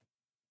down.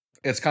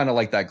 It's kind of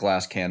like that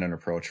glass cannon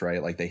approach,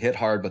 right? Like they hit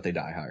hard, but they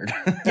die hard.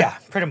 Yeah,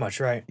 pretty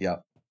much, right?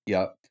 Yep.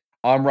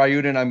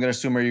 Ryuden, I'm going to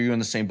assume are you in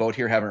the same boat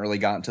here? Haven't really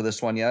gotten to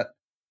this one yet?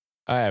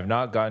 I have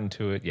not gotten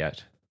to it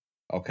yet.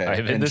 Okay.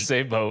 I'm in the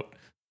same boat.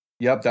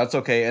 Yep, that's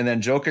okay. And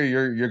then Joker,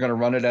 you're going to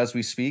run it as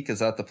we speak. Is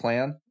that the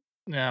plan?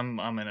 Yeah,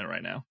 I'm in it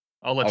right now.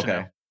 I'll let you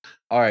know.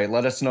 All right,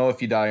 let us know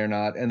if you die or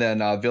not. And then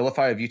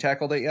Vilify, have you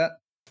tackled it yet?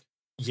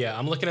 Yeah,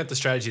 I'm looking at the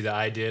strategy that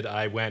I did.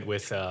 I went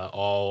with the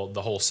whole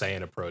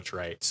Saiyan approach,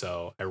 right?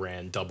 So I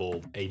ran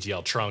double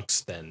AGL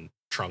Trunks, then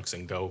Trunks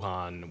and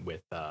Gohan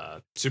with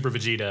Super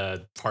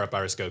Vegeta, Heart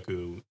Virus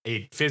Goku,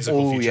 a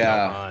physical future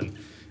Gohan,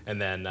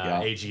 and then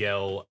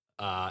AGL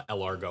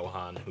LR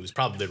Gohan, who's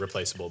probably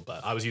replaceable,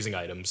 but I was using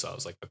items, so I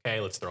was like, okay,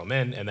 let's throw him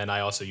in. And then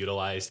I also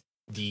utilized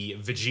the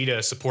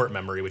Vegeta support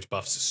memory, which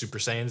buffs Super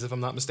Saiyans, if I'm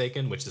not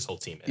mistaken, which this whole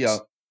team is. Yeah.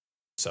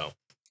 So.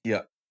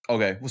 Yeah.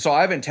 Okay. So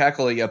I haven't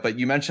tackled it yet, but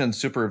you mentioned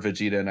Super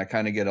Vegeta, and I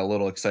kind of get a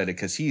little excited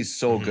because he's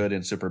so good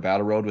in Super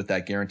Battle Road with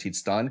that guaranteed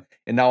stun.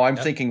 And now I'm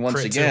thinking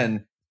once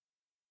again,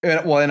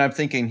 and I'm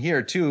thinking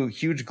here too,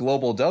 huge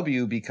global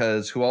W,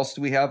 because who else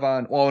do we have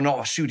on? Oh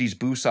no, shoot, he's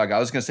Buu Saga. I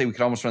was gonna say we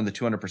could almost run the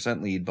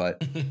 200% lead,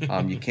 but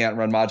you can't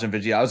run Majin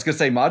Vegeta. I was gonna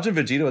say Majin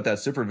Vegeta with that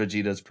Super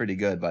Vegeta is pretty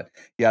good, but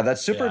yeah, that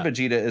Super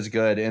Vegeta is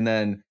good. And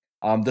then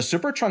the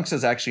Super Trunks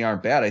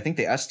aren't bad. I think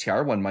the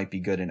STR one might be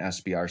good in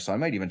SBR, so I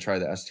might even try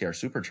the STR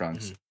Super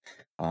Trunks.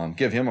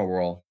 Give him a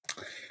whirl.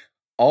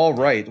 All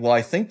right. Well,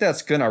 I think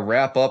that's going to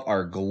wrap up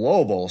our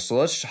global. So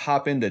let's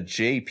hop into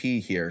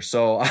JP here.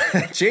 So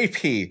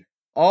JP,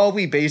 all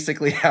we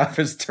basically have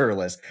is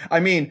Turles. I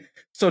mean,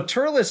 so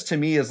Turles to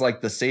me is like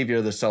the savior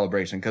of the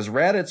celebration because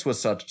Raditz was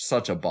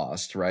such a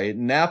bust, right?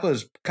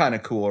 Nappa's kind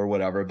of cool or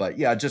whatever, but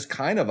yeah, just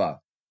kind of a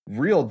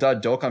real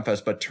dud Dokkan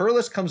Fest. But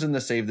Turles comes in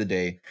to save the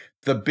day.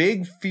 The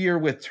big fear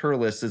with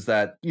Turles is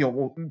that,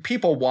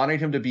 people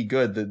wanted him to be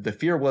good. The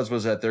fear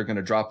was that they're going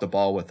to drop the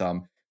ball with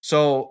him.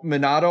 So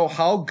Minato,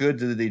 how good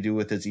did they do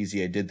with his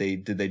EZA? Did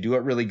they do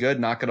it really good?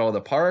 Knock it out of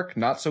the park?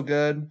 Not so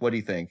good? What do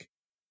you think?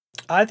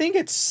 I think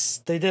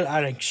they did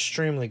an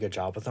extremely good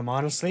job with him,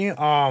 honestly.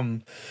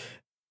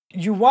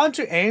 You want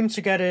to aim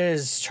to get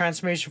his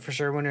transformation for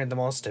sure when you're in the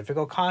most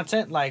difficult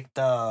content, like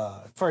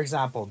for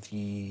example,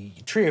 the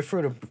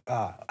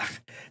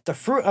the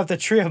fruit of the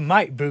tree of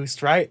might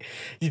boost, right?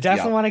 You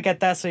definitely want to get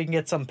that so you can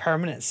get some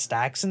permanent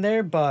stacks in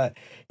there, but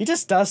he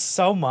just does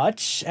so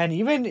much, and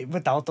even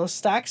without those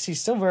stacks,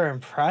 he's still very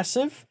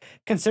impressive,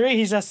 considering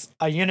he's just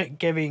a unit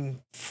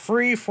giving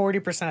free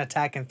 40%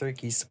 attack and 3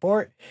 key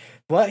support.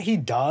 What he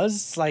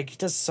does, he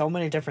does so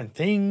many different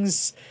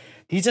things.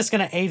 He's just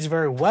going to age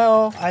very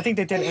well. I think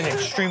they did an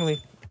extremely...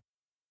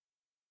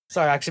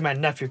 Sorry, actually, my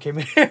nephew came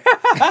in here.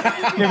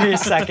 Give me a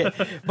second.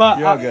 But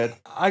you're all good.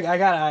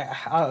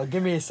 I'll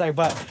give me a second.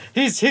 But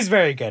he's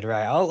very good,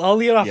 right? I'll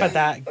lead off at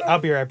that. I'll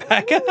be right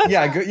back.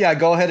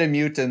 Go ahead and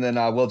mute, and then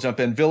we'll jump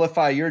in.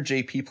 Vilify, you're a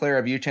JP player.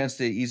 Have you a chance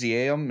to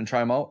EZA him and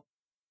try him out?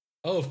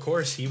 Oh, of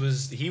course. He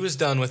was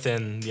done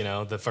within,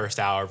 the first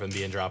hour of him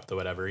being dropped or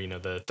whatever.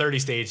 The 30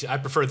 stage, I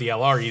prefer the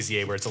LR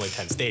EZA where it's only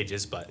 10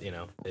 stages, but,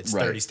 it's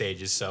 30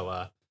 stages.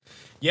 So,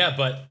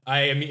 but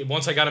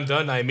once I got him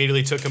done, I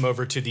immediately took him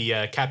over to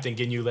the Captain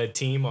Ginyu-led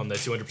team on the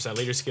 200%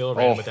 leader skill,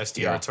 ran him with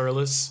STR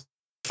Turles.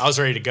 I was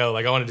ready to go.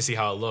 I wanted to see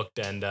how it looked,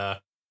 and I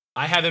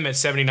have him at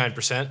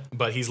 79%,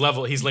 but he's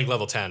link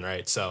level 10,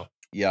 right? So,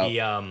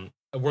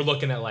 we're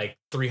looking at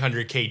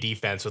 300k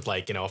defense with a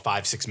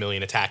 5-6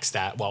 million attack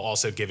stat while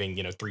also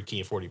giving 3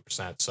 key and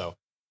 40%. So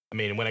I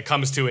mean, when it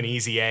comes to an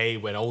EZA,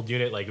 when old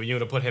unit, when you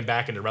want to put him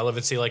back into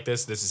relevancy like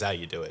this is how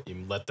you do it. You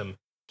let them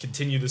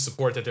continue the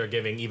support that they're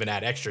giving, even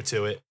add extra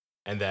to it,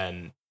 and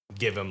then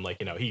give him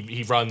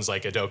he runs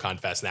like a Dokkan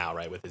Fest now,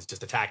 right? With his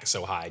just attack is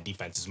so high,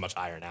 defense is much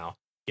higher now.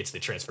 Gets the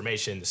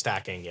transformation, the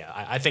stacking. Yeah,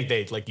 I think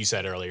they, like you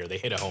said earlier, they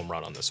hit a home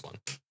run on this one.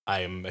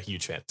 I am a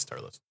huge fan of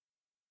Turles.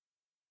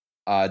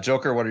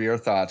 Joker, what are your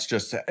thoughts?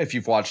 Just if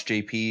you've watched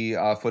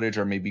JP footage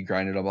or maybe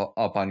grinded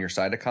up on your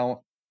side account.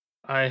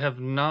 I have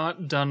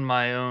not done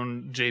my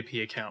own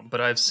JP account, but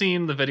I've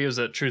seen the videos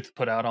that Truth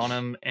put out on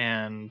him,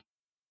 and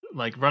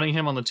like running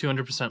him on the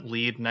 200%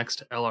 lead next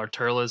to LR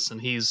Turles,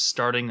 and he's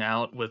starting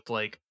out with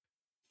like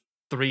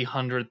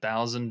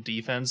 300,000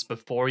 defense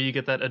before you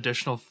get that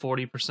additional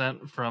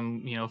 40%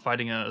 from,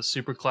 fighting a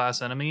super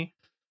class enemy.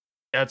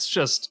 That's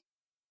just,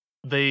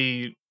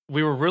 we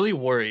were really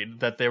worried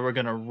that they were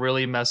going to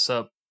really mess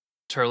up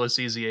Turles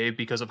EZA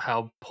because of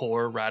how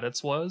poor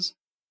Raditz was.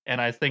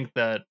 And I think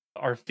that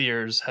our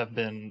fears have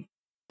been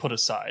put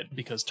aside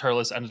because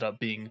Turles ended up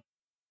being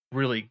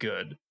really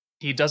good.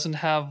 He doesn't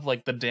have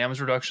like the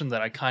damage reduction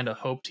that I kind of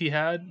hoped he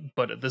had,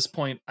 but at this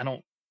point I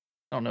don't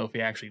know if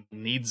he actually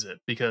needs it,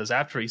 because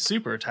after he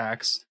super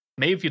attacks,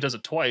 maybe if he does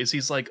it twice,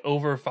 he's like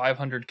over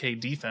 500k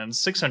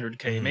defense,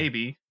 600k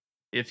maybe,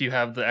 if you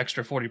have the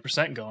extra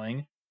 40%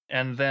 going.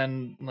 And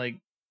then like,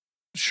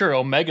 sure,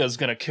 Omega's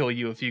gonna kill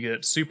you if you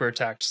get super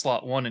attacked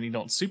slot 1 and you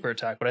don't super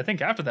attack, but I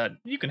think after that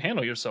you can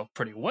handle yourself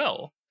pretty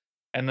well.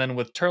 And then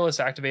with Turles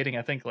activating,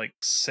 I think like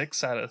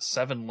 6 out of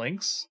 7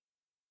 links,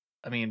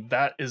 I mean,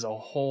 that is a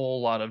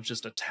whole lot of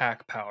just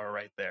attack power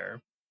right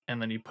there.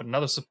 And then you put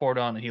another support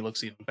on and he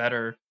looks even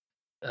better.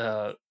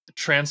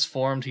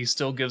 Transformed, he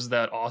still gives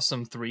that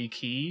awesome 3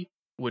 key,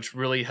 which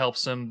really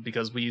helps him,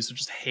 because we used to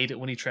just hate it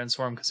when he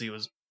transformed because he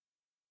was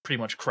pretty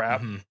much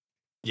crap.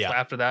 Yeah.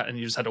 After that, and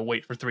you just had to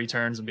wait for 3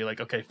 turns and be like,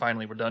 okay,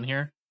 finally we're done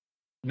here.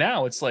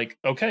 Now it's like,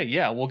 okay,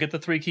 yeah, we'll get the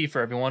 3 key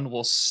for everyone.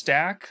 We'll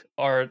stack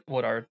our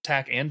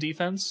attack and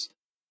defense,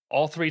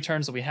 all 3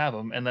 turns that we have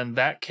him, and then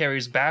that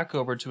carries back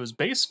over to his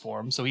base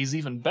form, so he's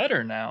even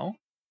better now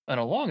in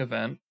a long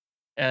event.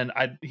 And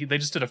they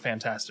just did a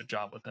fantastic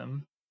job with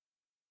him.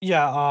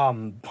 Yeah,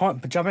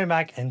 jumping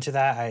back into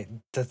that,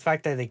 the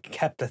fact that they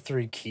kept the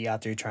 3 key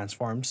after he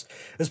transforms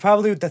is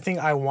probably the thing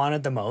I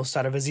wanted the most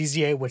out of his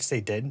EZA, which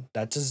they did.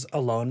 That just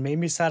alone made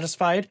me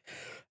satisfied.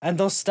 And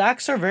those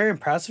stacks are very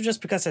impressive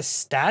just because his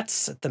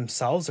stats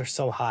themselves are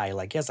so high.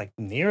 Like, he has like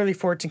nearly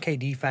 14k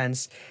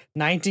defense,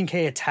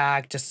 19k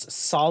attack, just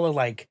solid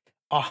like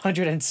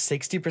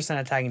 160%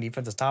 attacking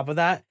defense on top of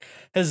that.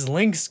 His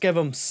links give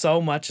him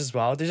so much as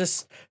well. There's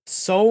just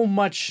so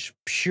much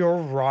pure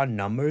raw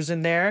numbers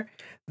in there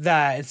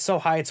that it's so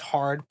high it's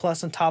hard.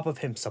 Plus, on top of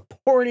him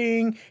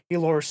supporting, he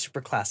lowers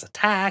super class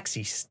attacks,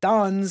 he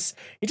stuns,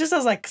 he just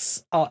does like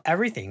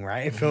everything,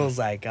 right? It feels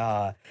like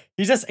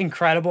he's just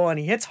incredible, and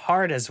he hits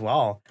hard as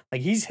well.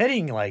 Like, he's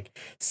hitting like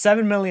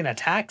 7 million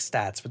attack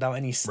stats without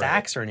any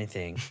stacks or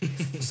anything.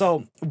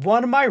 So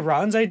one of my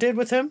runs I did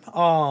with him,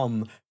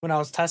 when I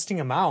was testing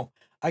him out,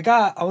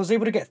 I was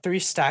able to get 3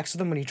 stacks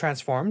with him when he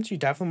transformed. You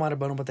definitely want to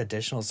build him with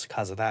additionals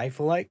because of that, I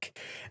feel like.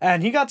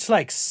 And he got to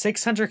like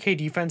 600k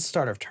defense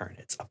start of turn.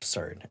 It's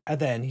absurd. And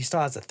then he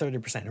still has a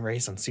 30%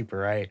 raise on super,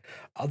 right?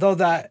 Although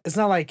that it's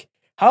not like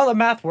how the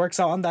math works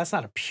out on that's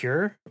not a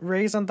pure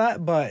raise on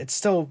that, but it's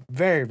still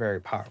very, very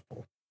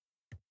powerful.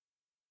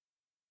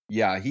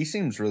 Yeah, he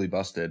seems really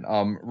busted.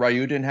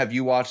 Ryuden, have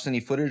you watched any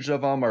footage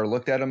of him or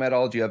looked at him at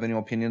all? Do you have any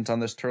opinions on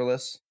this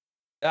Turles?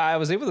 I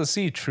was able to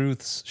see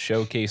Truth's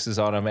showcases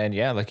on him, and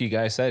yeah, like you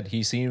guys said,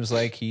 he seems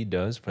like he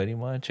does pretty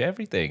much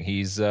everything.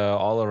 He's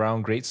all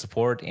around great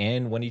support,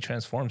 and when he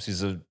transforms,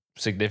 he's a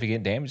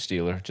significant damage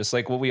dealer, just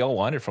like what we all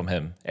wanted from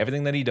him.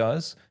 Everything that he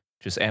does,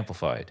 just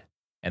amplified,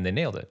 and they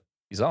nailed it.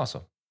 He's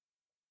awesome.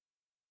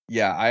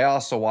 Yeah, I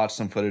also watched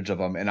some footage of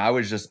him, and I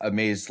was just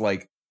amazed.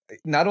 Like,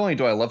 not only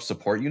do I love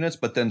support units,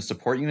 but then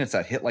support units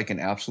that hit like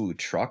an absolute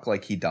truck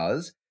like he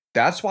does.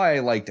 That's why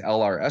I liked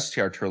LR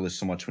STR Turles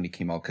so much when he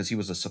came out, because he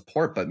was a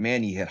support, but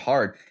man, he hit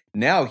hard.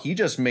 Now he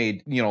just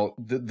made,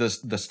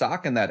 the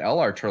stock in that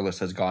LR Turles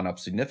has gone up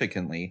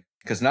significantly,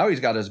 because now he's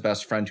got his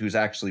best friend who's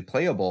actually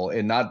playable,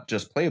 and not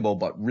just playable,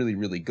 but really,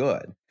 really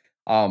good.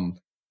 I'm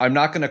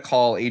not going to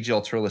call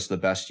AGL Turles the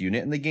best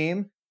unit in the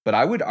game, but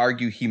I would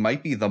argue he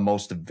might be the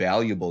most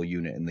valuable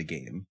unit in the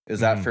game.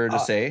 Is that fair to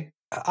say?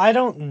 I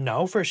don't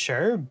know for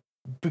sure,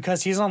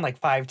 because he's on like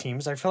 5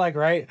 teams, I feel like,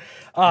 right?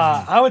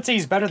 I would say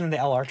he's better than the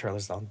LR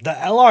Turles, though. The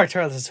LR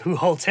Turles is who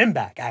holds him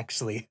back,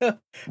 actually.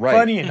 Right.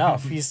 Funny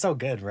enough, he's so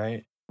good,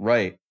 right?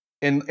 Right.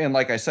 And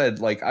like I said,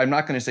 like, I'm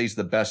not going to say he's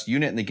the best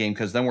unit in the game,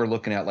 because then we're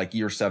looking at like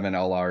year 7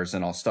 LRs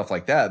and all stuff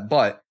like that.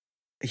 But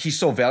he's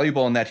so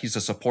valuable in that he's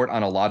a support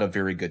on a lot of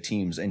very good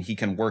teams, and he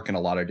can work in a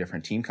lot of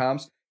different team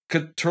comps.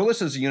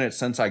 Turles is a unit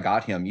since I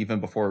got him, even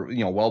before,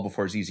 well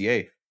before his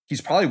EZA. He's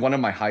probably one of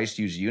my highest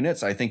used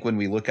units. I think when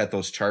we look at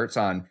those charts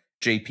on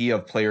JP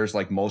of players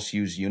like most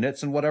used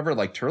units and whatever,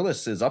 like,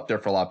 Turles is up there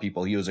for a lot of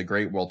people. He was a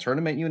great world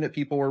tournament unit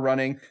people were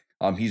running.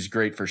 He's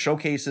great for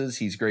showcases.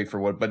 He's great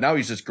for but now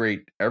he's just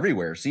great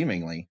everywhere,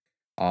 seemingly.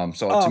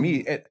 To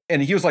me,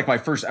 and he was like my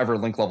first ever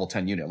link level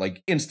 10 unit,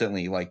 like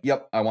instantly, like,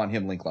 yep, I want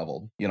him link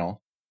leveled, You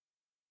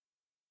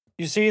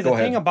see, the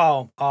thing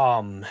about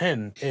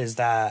him is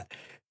that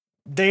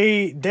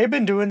they've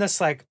been doing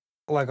this like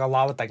like a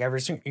lot with like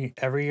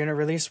every unit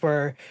release,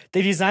 where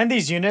they design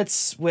these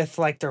units with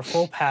like their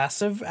full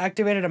passive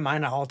activated in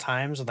mind at all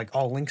times, with like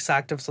all links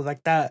active, so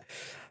like that.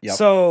 Yep.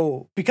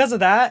 So because of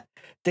that,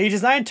 they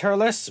designed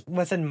Turles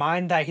with in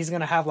mind that he's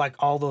gonna have like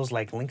all those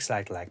like links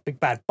like big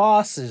bad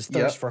bosses,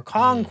 thirst Yep. for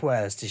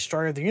conquest,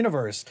 destroyer of the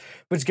universe,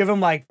 which give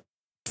him like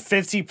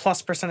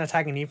 50+%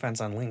 attack and defense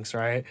on links,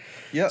 right?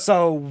 Yep.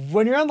 So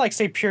when you're on like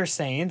say pure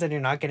Saiyans and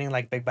you're not getting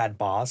like big bad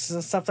bosses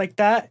and stuff like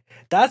that,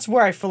 that's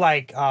where I feel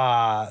like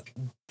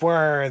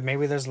where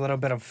maybe there's a little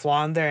bit of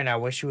flaw in there, and I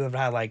wish you would have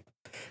had like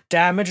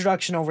damage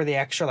reduction over the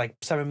extra like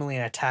 7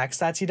 million attack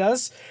stats he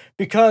does,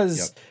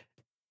 because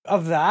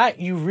of that,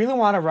 you really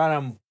want to run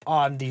him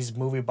on these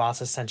movie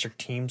bosses centric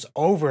teams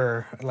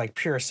over like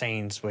pure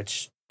Saiyans,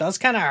 which does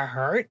kind of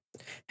hurt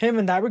him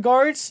in that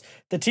regards.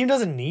 The team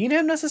doesn't need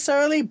him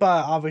necessarily,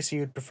 but obviously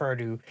you'd prefer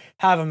to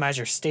have him as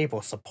your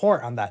staple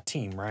support on that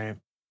team, right?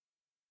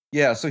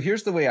 Yeah, so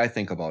here's the way I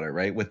think about it,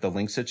 right? With the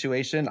Link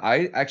situation,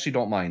 I actually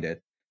don't mind it,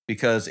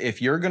 because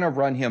if you're going to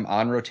run him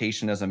on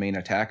rotation as a main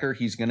attacker,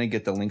 he's going to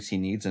get the links he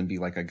needs and be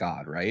like a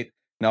god, right?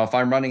 Now, if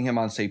I'm running him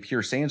on, say,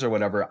 pure Saiyans or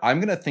whatever, I'm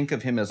going to think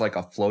of him as like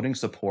a floating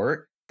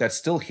support that's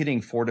still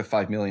hitting 4 to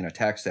 5 million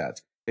attack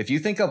stats. If you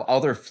think of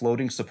other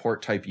floating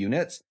support type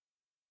units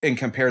and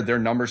compare their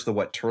numbers to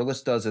what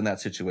Turles does in that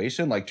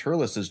situation, like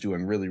Turles is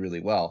doing really, really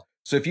well.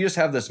 So if you just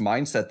have this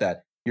mindset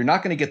that you're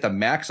not going to get the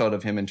max out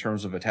of him in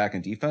terms of attack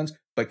and defense,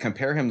 but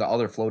compare him to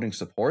other floating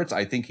supports,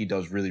 I think he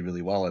does really,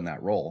 really well in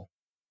that role.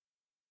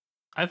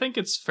 I think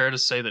it's fair to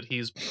say that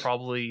he's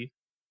probably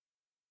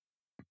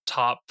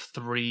top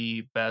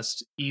 3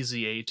 best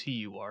easy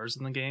ATURs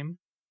in the game.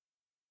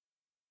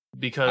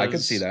 Because I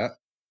could see that.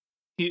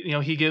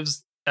 He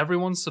gives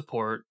everyone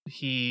support.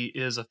 He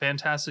is a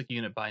fantastic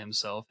unit by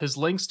himself. His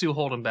links do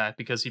hold him back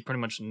because he pretty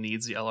much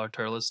needs the LR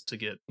Turles to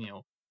get,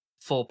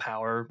 full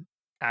power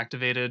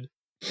activated.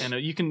 And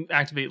you can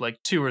activate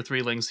like 2 or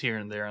 3 links here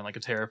and there in like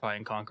a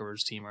Terrifying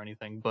Conquerors team or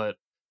anything, but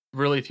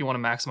really if you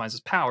want to maximize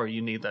his power,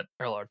 you need that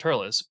LR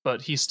Turles.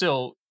 But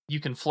you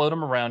can float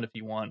him around if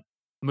you want.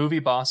 Movie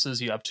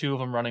bosses, you have 2 of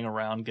them running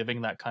around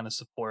giving that kind of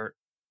support.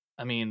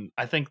 I mean,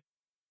 I think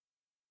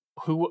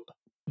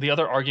the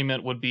other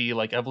argument would be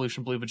like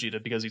Evolution Blue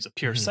Vegeta, because he's a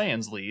pure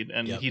Saiyans lead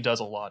and he does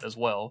a lot as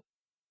well.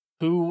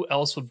 Who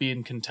else would be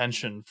in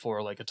contention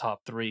for like a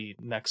top 3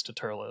 next to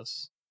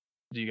Turles?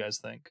 Do you guys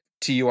think?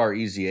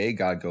 TUREZA,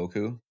 God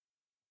Goku.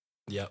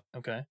 Yep.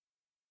 Okay.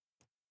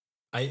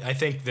 I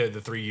think the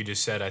 3 you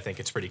just said, I think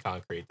it's pretty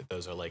concrete that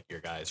those are like your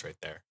guys right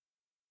there.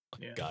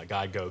 Yeah.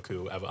 God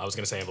Goku. I was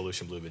gonna say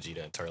Evolution Blue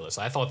Vegeta and Turles.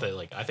 I thought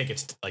that I think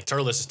it's like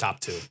Turles is top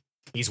 2.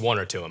 He's 1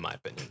 or 2 in my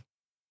opinion.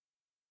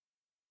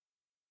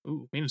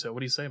 Ooh, Minato, what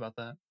do you say about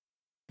that?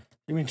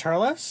 You mean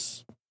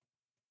Turles?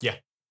 Yeah.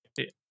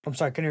 I'm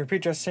sorry, can you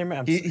repeat your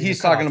statement? He's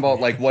talking about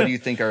like, what do you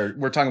think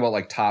we're talking about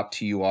like top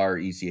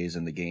TUREZAs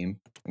in the game.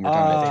 And we're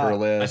talking about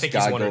Turles, I think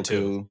he's God 1 or Goku.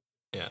 2.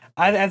 Yeah.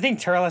 I think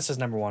Turles is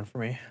number 1 for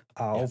me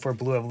over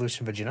Blue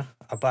Evolution Vegeta,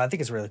 but I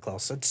think it's really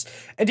close.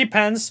 It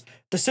depends.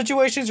 The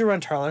situations you run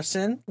Turles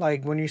in,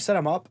 like when you set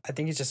him up, I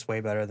think he's just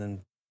way better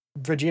than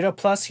Vegeta.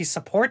 Plus, he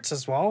supports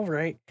as well,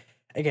 right?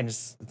 Again,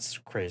 it's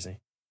crazy.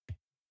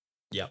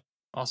 Yep.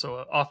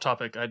 Also, off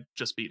topic, I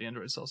just beat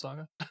Android Cell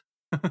Saga.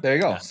 There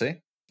you go. Yeah. See,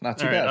 not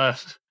too All right,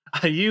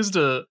 bad. I used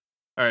a.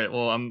 All right,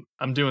 well,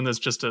 I'm doing this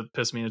just to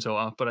piss Minato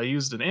off, but I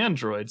used an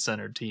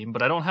Android-centered team,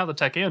 but I don't have the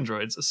tech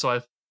androids,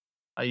 so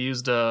I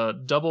used a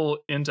double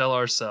int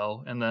LR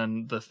cell and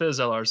then the Fizz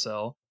LR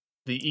cell,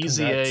 the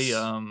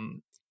EZA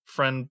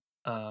friend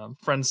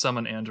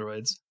summon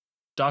androids,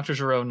 Dr.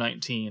 Gero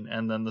 19,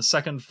 and then the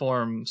second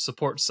form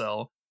support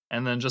cell,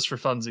 and then just for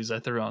funsies, I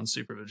threw on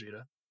Super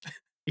Vegeta.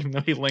 Even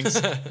though he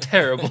links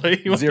terribly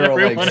with 0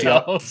 everyone links,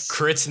 yep. else.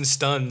 Crits and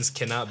stuns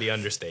cannot be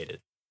understated.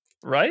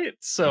 Right?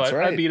 So That's I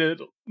right. beat it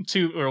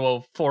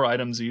 4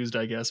 items used,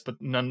 I guess, but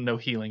no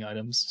healing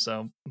items.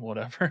 So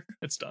whatever.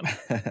 It's done.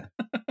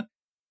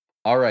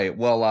 All right.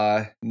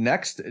 Well,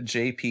 next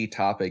JP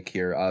topic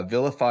here.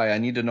 Vilify, I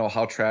need to know,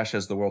 how trash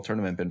has the World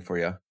Tournament been for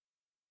you?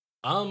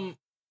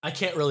 I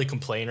can't really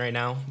complain right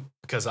now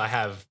because I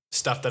have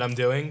stuff that I'm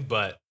doing,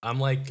 but I'm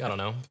like, I don't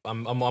know.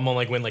 I'm on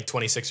like win like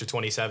 26 or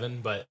 27,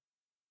 but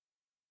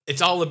it's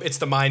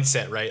the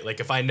mindset, right? Like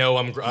if I know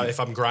if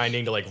I'm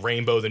grinding to like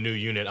rainbow the new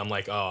unit, I'm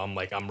like,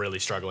 I'm really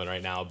struggling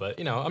right now, but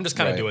I'm just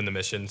kind of doing the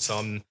mission. So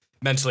I'm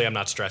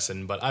not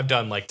stressing, but I've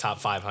done like top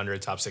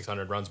 500, top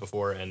 600 runs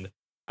before. And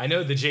I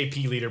know the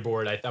JP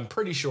leaderboard, I'm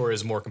pretty sure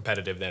is more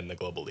competitive than the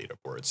global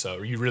leaderboard.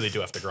 So you really do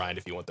have to grind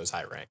if you want those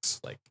high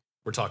ranks. Like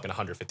we're talking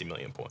 150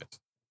 million points.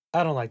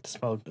 I don't like this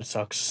mode. It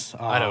sucks.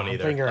 I don't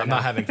either. I'm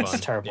not having fun.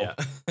 It's terrible. Yeah.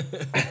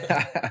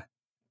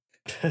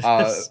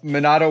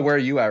 Minato, where are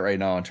you at right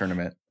now in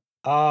tournament?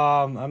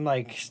 I'm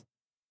like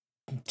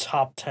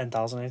top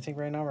 10,000, I think,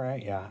 right now,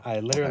 right? Yeah, I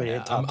literally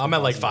hit top I'm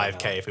at like 10,000 right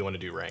 5K now. if we want to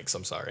do ranks.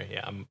 I'm sorry.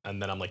 Yeah,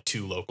 and then I'm like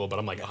 2 local, but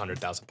I'm like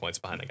 100,000 points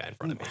behind the guy in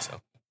front of me. So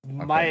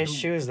My Okay.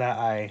 issue is that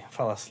I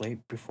fell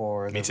asleep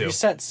before the Me too.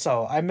 reset,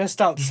 so I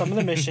missed out some of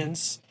the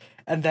missions,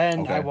 and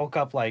then I Okay. woke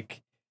up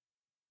like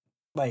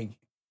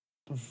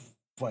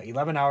what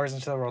 11 hours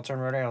into the World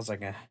Tournament. I was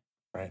like,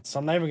 right. So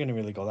I'm not even gonna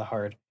really go that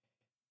hard.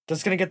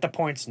 Just gonna get the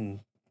points and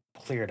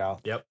clear it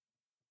out. Yep.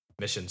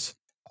 Missions.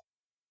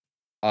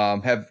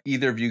 Have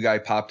either of you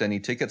guys popped any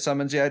ticket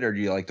summons yet, or do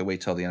you like to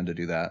wait till the end to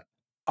do that?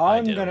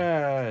 I'm did 'em.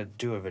 gonna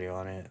do a video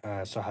on it,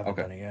 so I haven't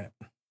Okay. done it yet.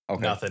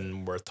 Okay.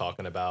 Nothing worth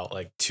talking about.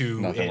 Like 2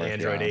 Nothing worth,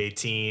 Android yeah.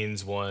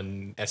 18s,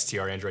 1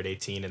 STR Android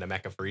 18, and a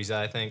Mecha Frieza,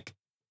 I think.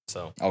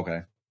 So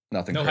Okay.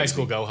 Nothing. no crazy. High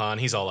School Gohan.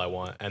 He's all I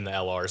want, and the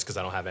LRs because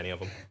I don't have any of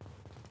them.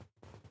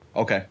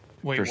 Okay.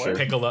 Wait, For what?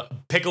 sure.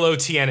 Piccolo,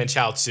 Tien, and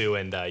Chaozu,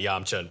 and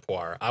Yamcha and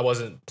Puar. I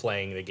wasn't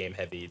playing the game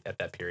heavy at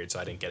that period, so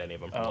I didn't get any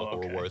of them from Oh, local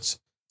okay. rewards.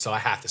 So I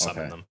have to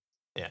summon Okay. them.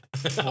 Yeah.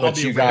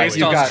 But you got- Based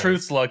you on got-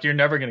 Truth's luck, you're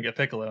never gonna get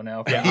Piccolo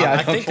now. For Yeah,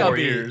 I think 4 I'll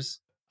be. years.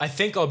 I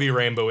think I'll be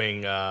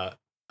rainbowing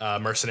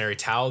Mercenary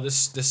Tao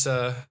this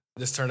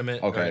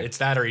tournament. Okay. It's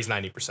that or he's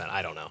 90%.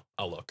 I don't know.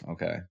 I'll look.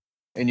 Okay.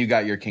 And you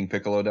got your King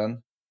Piccolo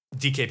done?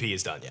 DKP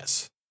is done.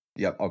 Yes.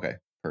 Yep. Okay.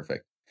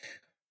 Perfect.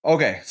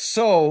 Okay.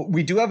 So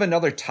we do have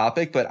another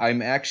topic, but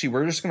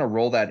we're just going to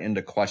roll that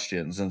into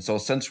questions. And so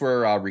since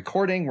we're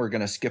recording, we're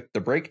going to skip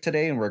the break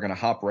today and we're going to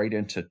hop right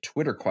into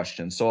Twitter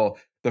questions. So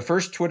the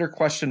first Twitter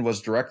question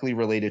was directly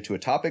related to a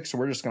topic. So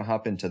we're just going to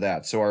hop into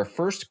that. So our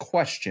first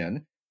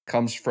question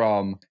comes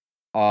from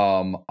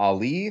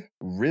Ali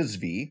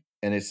Rizvi,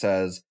 and it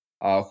says,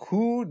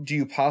 who do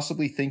you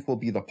possibly think will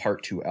be the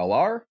Part 2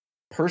 LR?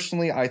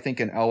 Personally, I think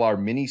an LR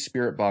mini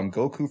Spirit Bomb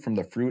Goku from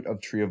the Fruit of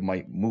Tree of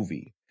Might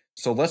movie.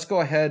 So let's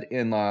go ahead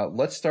and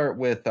let's start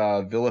with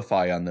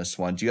Vilify on this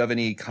one. Do you have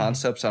any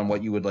concepts on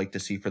what you would like to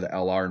see for the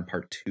LR in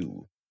Part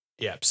 2?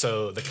 Yeah.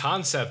 So the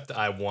concept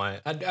I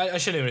want, I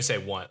shouldn't even say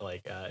want,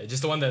 like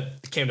just the one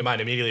that came to mind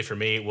immediately for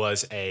me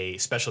was a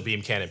special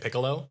beam cannon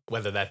Piccolo,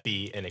 whether that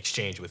be in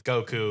exchange with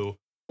Goku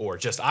or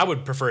just, I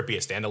would prefer it be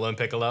a standalone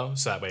Piccolo.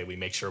 So that way we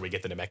make sure we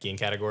get the Namekian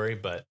category.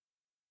 But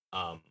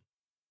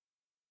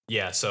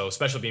yeah, so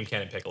special beam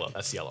cannon Piccolo,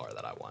 that's the LR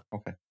that I want.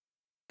 Okay.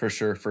 For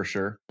sure.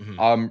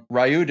 Mhm.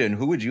 Ryuden,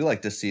 who would you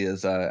like to see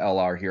as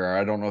LR here?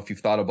 I don't know if you've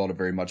thought about it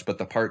very much, but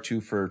the Part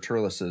 2 for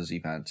Turles'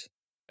 event.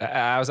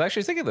 I was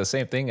actually thinking the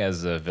same thing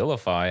as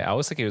Vilify. I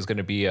was thinking it was going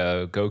to be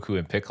Goku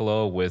and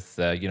Piccolo with,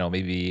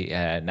 maybe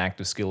an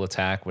active skill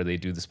attack where they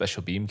do the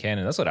special beam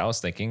cannon. That's what I was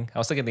thinking. I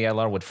was thinking the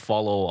LR would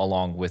follow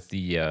along with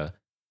the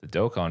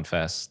Dokkan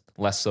Fest,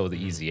 less so the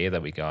EZA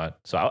that we got.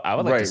 So I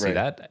would like to see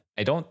that.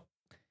 I don't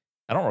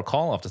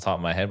recall off the top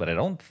of my head, but I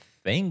don't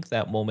think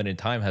that moment in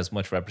time has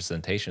much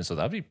representation. So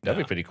that'd be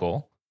pretty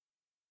cool.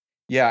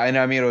 Yeah, and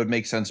I mean, it would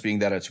make sense being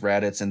that it's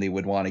Raditz and they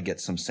would want to get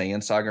some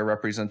Saiyan Saga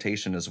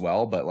representation as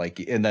well. But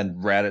and then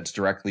Raditz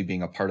directly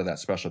being a part of that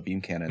special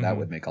beam cannon, that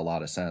would make a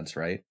lot of sense,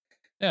 right?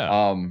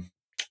 Yeah.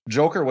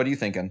 Joker, what are you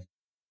thinking?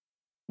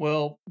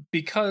 Well,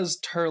 because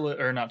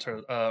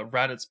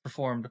Raditz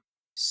performed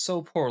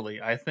so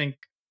poorly, I think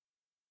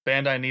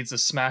Bandai needs to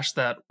smash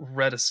that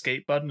red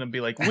escape button and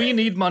be like, we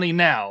need money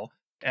now.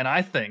 And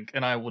I think,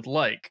 and I would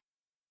like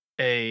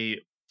a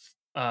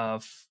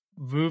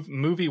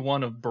movie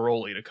 1 of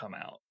Broly to come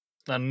out.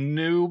 A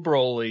new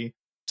Broly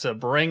to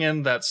bring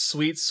in that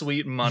sweet,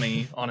 sweet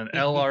money on an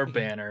LR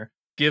banner.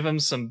 Give him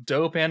some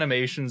dope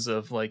animations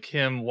of like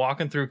him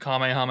walking through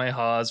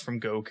Kamehamehas from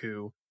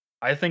Goku.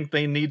 I think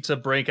they need to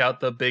break out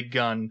the big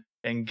gun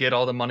and get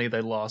all the money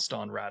they lost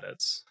on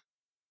Raditz.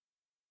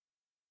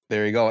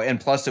 There you go. And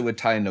plus it would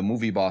tie into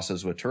movie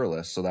bosses with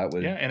Turles. So that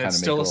would And it's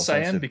still a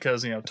Saiyan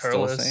because, It's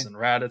still a Turles Saiyan. and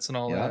Raditz and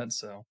all Yep. that.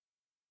 So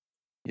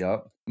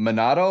Yep.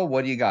 Minato,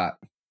 what do you got?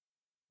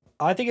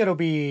 I think it'll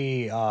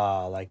be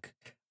like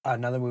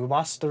another movie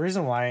boss. The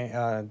reason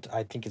why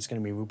I think it's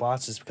gonna be movie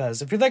boss is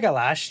because if you look at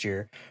last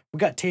year, we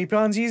got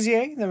Tapion's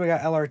EZA, then we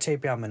got LR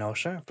Tapion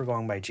Minosha, if we're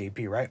going by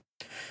JP, right?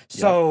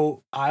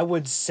 So I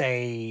would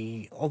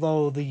say,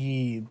 although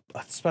the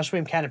special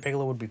beam cannon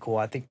Piccolo would be cool,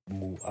 I think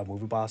a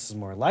movie boss is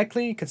more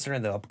likely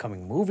considering the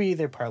upcoming movie.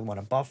 They probably want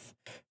to buff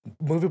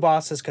movie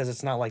bosses because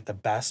it's not like the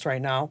best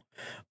right now.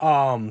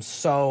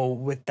 So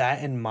with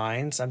that in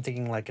mind, I'm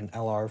thinking like an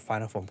LR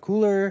Final Form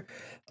Cooler,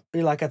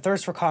 like a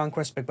Thirst for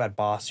Conquest Big Bad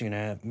Boss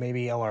unit,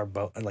 maybe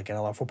like an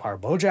LR Full Power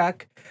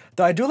Bojack.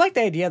 Though I do like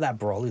the idea of that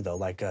Broly though,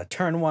 like a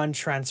turn 1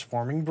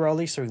 transforming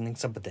Broly, so he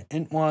links up with the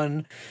Int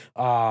one,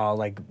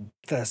 like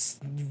this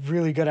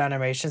really good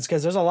animations,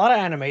 because there's a lot of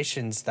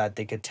animations that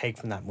they could take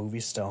from that movie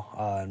still,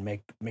 and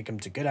make them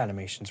to good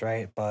animations,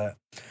 right? But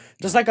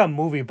just like a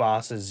movie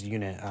boss's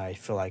unit, I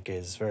feel like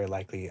is very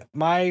likely.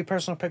 My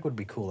personal pick would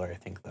be Cooler, I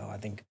think though. I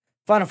think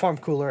Final Form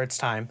Cooler, it's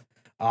time.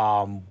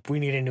 We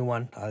need a new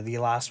one. The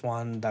last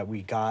one that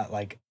we got,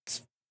 like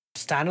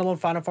standalone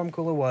Final Form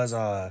Cooler, was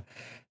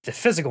the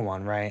physical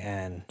one, right?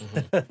 And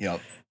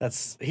Yep.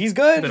 he's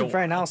good Been a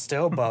right now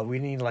still, but we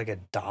need like a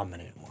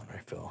dominant one, I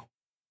feel.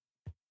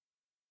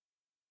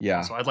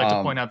 Yeah. So I'd like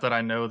to point out that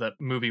I know that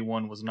movie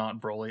 1 was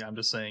not Broly. I'm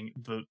just saying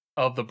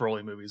of the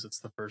Broly movies, it's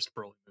the first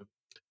Broly movie.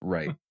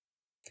 Right.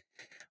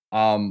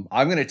 I'm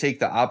going to take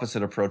the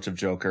opposite approach of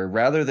Joker.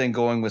 Rather than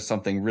going with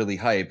something really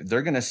hype,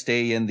 they're going to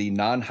stay in the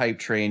non-hype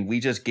train. We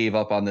just gave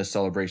up on this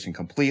celebration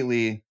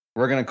completely.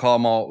 We're going to call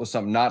them out with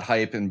something not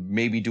hype and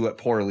maybe do it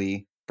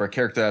poorly for a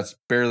character that's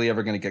barely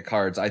ever going to get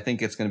cards, I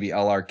think it's going to be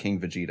LR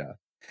King Vegeta.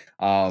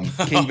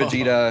 King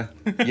Vegeta,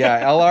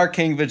 yeah, LR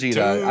King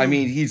Vegeta. Dude. I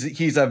mean,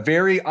 he's a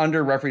very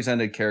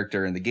underrepresented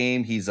character in the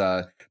game. He's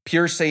a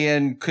pure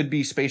Saiyan, could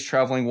be space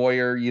traveling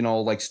warrior, you know,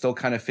 like still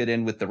kind of fit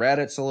in with the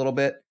Raditz a little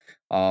bit.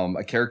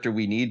 A character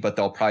we need, but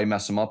they'll probably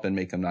mess him up and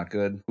make him not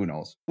good. Who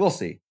knows? We'll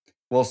see.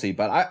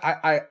 But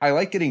I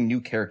like getting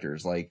new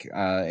characters, like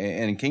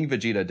and King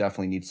Vegeta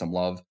definitely needs some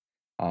love.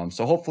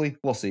 So hopefully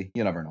we'll see.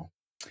 You never know.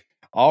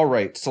 All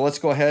right, so let's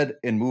go ahead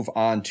and move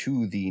on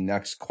to the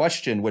next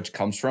question, which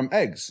comes from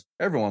Eggs.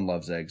 Everyone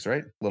loves eggs,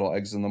 right? Little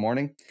eggs in the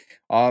morning.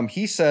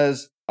 He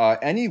says,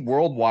 any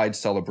worldwide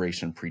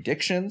celebration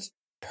predictions?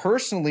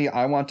 Personally,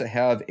 I want to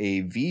have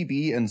a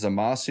VB and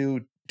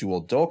Zamasu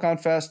dual Dokkan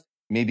Fest.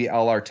 Maybe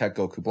LR Tech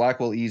Goku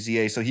Black will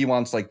EZA. So he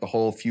wants like the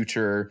whole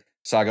future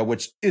saga,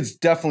 which is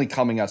definitely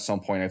coming at some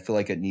point. I feel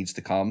like it needs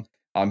to come.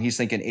 He's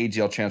thinking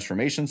AGL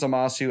Transformation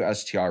Zamasu,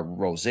 STR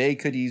Rose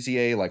could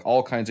EZA, like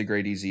all kinds of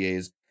great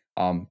EZAs.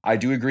 I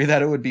do agree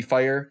that it would be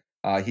fire.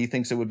 He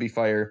thinks it would be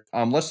fire.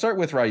 Let's start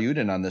with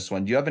Ryuden on this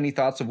one. Do you have any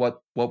thoughts of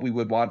what we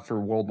would want for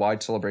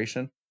worldwide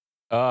celebration?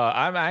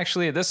 I'm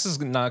actually, this is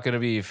not going to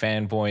be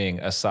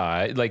fanboying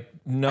aside, like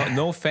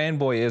no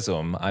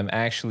fanboyism. I'm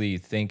actually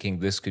thinking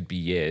this could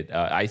be it.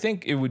 I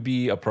think it would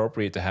be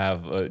appropriate to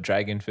have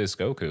Dragon Fist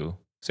Goku.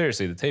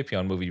 Seriously, the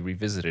Tapion movie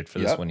revisited for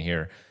this one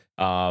here.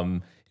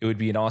 It would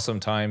be an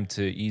awesome time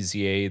to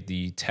EZA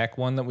the tech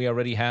one that we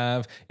already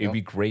have. It would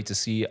be great to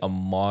see a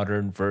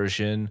modern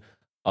version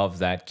of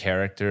that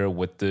character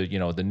with the, you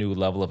know, the new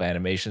level of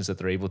animations that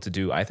they're able to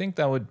do. I think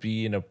that would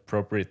be an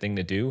appropriate thing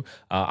to do.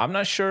 I'm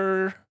not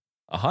sure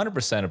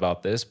 100%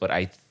 about this, but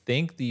I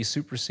think the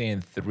Super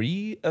Saiyan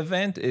 3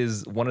 event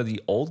is one of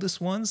the oldest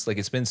ones. Like,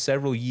 it's been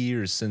several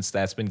years since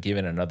that's been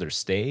given another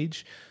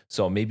stage.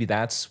 So maybe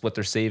that's what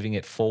they're saving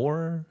it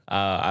for.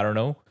 I don't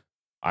know.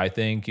 I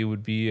think it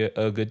would be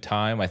a good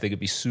time. I think it'd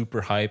be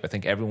super hype. I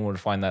think everyone would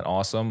find that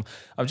awesome.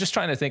 I'm just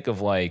trying to think of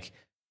like,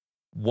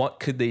 what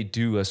could they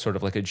do as sort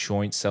of like a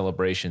joint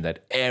celebration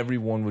that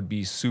everyone would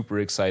be super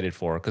excited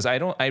for? Because I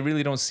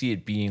really don't see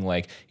it being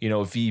like, you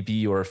know, a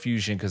VB or a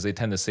Fusion, because they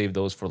tend to save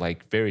those for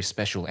like very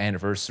special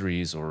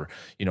anniversaries or,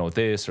 you know,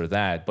 this or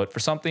that. But for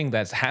something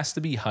that has to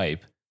be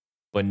hype,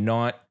 but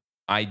not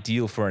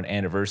ideal for an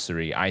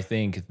anniversary, I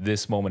think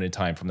this moment in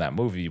time from that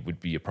movie would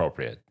be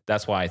appropriate.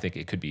 That's why I think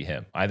it could be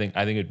him. I think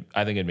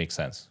it makes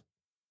sense.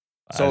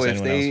 So Does if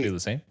anyone else feel the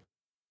same?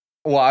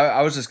 Well,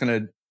 I was just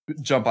gonna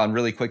jump on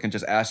really quick and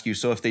just ask you.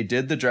 So if they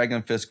did the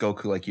Dragon Fist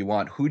Goku like you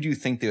want, who do you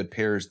think they would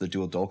pair as the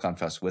dual Dokkan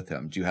Fest with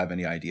him? Do you have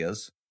any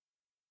ideas?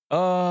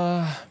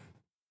 I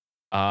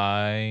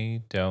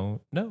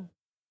don't know.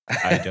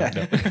 I don't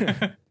know.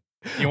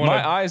 You want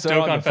My eyes are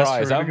on the Dokkan Fest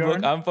prize. for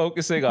Rudigarn? I'm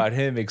focusing on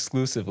him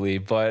exclusively,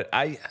 but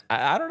I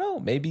don't know.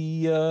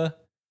 Maybe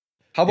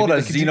How about maybe a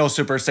they could do- Xeno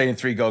Super Saiyan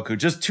 3 Goku?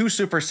 Just 2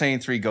 Super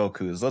Saiyan 3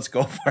 Gokus. Let's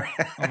go for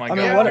it. Oh my I god!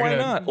 mean, we're what- gonna why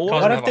not? cause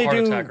What him to if have they a heart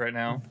do- attack right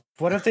now?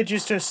 What if they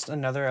just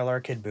another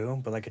LR Kid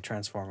Buu, but like a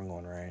transforming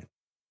one, right?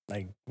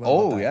 Like, what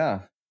about Oh that? yeah.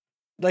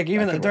 Like,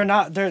 even That could they're work.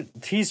 not they're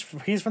he's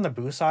from the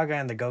Buu saga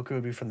and the Goku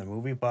would be from the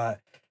movie, but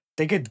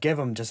they could give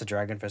him just a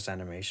Dragon Fist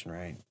animation,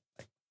 right?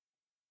 Like,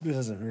 it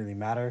doesn't really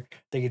matter.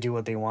 They could do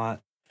what they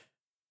want.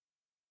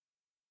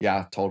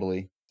 Yeah,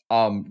 totally.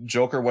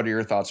 Joker, what are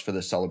your thoughts for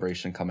this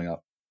celebration coming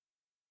up?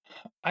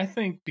 I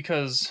think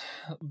because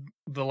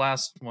the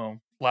last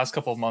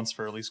couple of months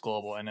for at least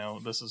global, I know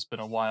this has been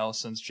a while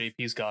since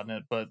JP's gotten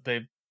it, but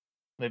they've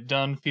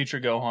done Future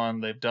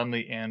Gohan, they've done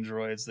the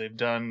androids, they've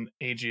done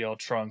AGL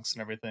Trunks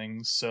and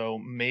everything. So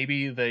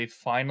maybe they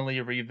finally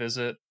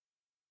revisit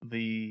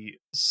the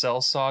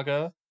Cell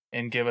saga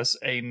and give us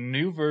a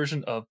new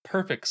version of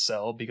Perfect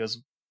Cell,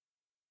 because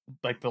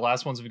like the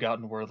last ones we've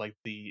gotten were like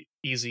the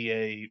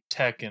EZA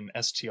Tech and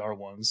STR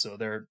ones, so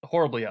they're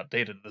horribly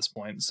outdated at this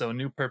point. So a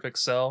new Perfect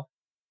Cell,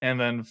 and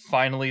then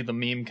finally the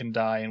meme can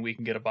die and we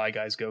can get a Bye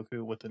Guys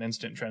Goku with an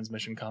instant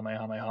transmission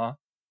Kamehameha.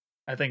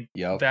 I think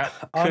Yep. that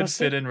could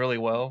Honestly, fit in really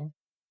well.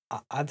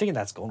 I'm thinking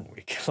that's Golden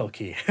Week, low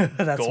key.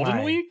 That's Golden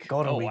my Week?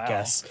 Golden Oh, Week wow.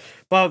 guess.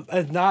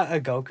 But not a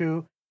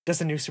Goku,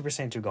 just a new Super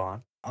Saiyan 2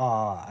 Gohan.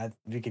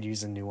 We could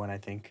use a new one, I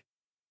think.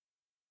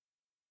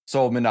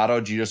 So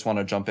Minato, do you just want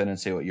to jump in and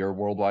say what your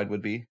worldwide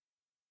would be?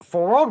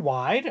 For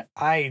worldwide,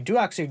 I do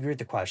actually agree with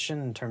the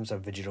question in terms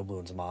of Vegito Blue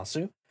and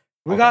Zamasu.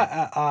 We Okay.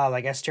 got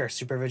like STR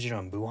Super Vegito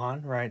and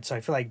Buhan, right? So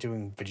I feel like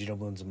doing Vegito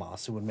Blue and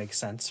Zamasu would make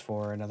sense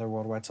for another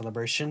worldwide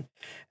celebration.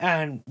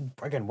 And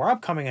again, we're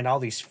upcoming in all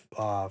these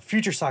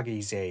future saga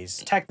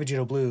EZAs, Tech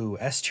Vegito Blue,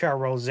 STR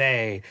Rose,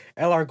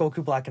 LR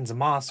Goku Black and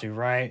Zamasu,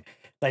 right?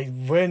 Like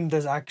when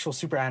the actual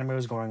Super anime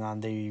was going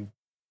on,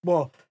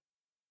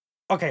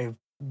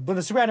 when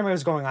the Super anime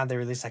was going on, they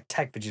released like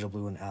Tech Vegeta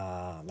Blue and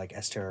like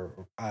STR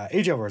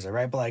AGL Rosa,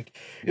 right? But like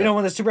you know,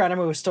 when the Super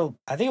anime was still,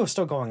 I think it was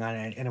still going on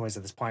anyways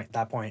at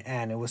that point,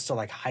 and it was still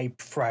like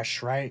hype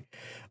fresh, right?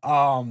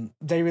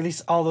 They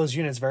released all those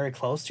units very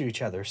close to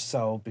each other,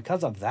 so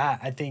because of that,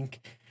 I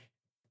think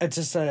it's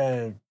just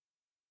a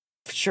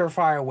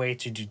surefire way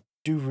to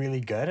do really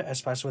good,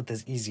 especially with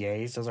this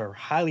EZAs. Those are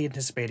highly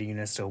anticipated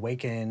units to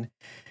awaken.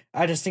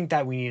 I just think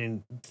that we need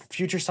in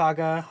Future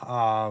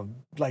Saga,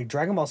 like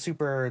Dragon Ball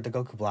Super, the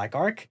Goku Black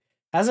arc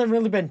hasn't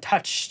really been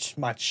touched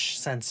much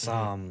since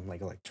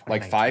like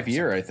Like 5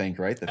 year, I think,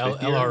 right? The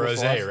fifth year LR was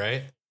Rose, lost.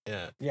 right?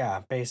 Yeah.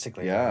 Yeah,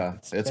 basically. Yeah,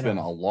 it's been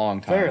a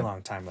long time. very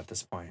long time at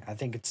this point. I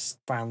think it's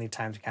finally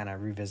time to kind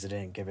of revisit it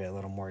and give it a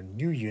little more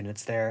new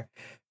units there.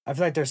 I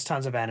feel like there's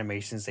tons of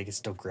animations they can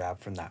still grab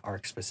from that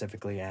arc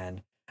specifically,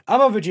 and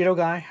I'm a Vegito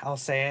guy. I'll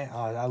say it.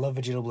 I love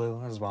Vegito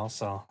Blue as well,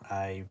 so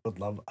I would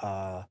love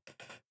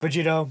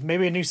Vegito.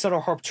 Maybe a new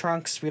Soda Hope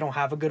Trunks. We don't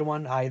have a good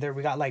one either.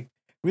 We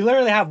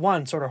literally have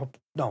one sort of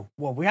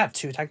we have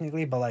two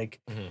technically, but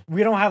like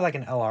we don't have like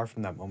an LR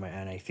from that moment,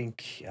 and I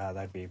think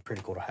that'd be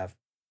pretty cool to have.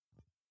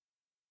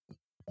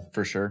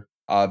 For sure.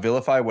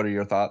 Vilify, what are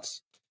your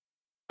thoughts?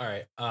 All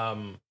right.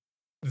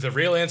 The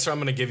real answer I'm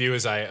going to give you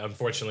is I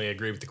unfortunately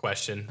agree with the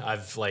question.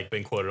 I've like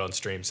been quoted on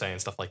stream saying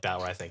stuff like that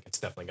where I think it's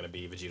definitely going to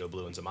be Vegito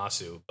Blue and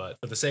Zamasu. But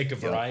for the sake of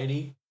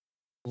variety,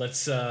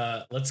 let's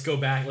go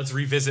back. Let's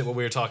revisit what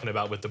we were talking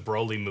about with the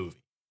Broly movie,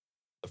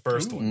 the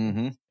first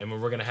one, and we're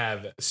going to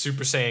have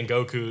Super Saiyan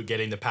Goku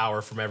getting the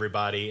power from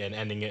everybody and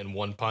ending it in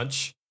one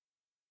punch.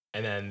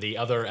 And then the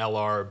other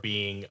LR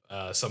being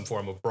some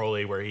form of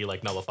Broly where he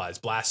like nullifies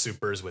blast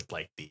supers with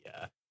like the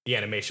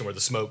animation where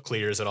the smoke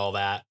clears and all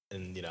that.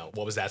 And you know,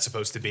 what was that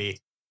supposed to be?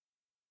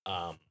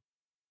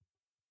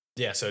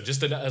 Yeah, so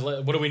just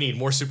what do we need?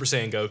 More Super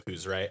Saiyan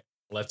Gokus, right?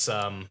 Let's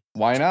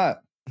why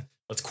not?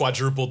 Let's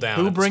quadruple down.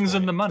 Who brings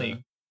in the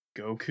money?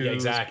 Goku. Yeah,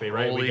 exactly,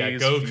 right? We got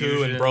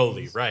Goku and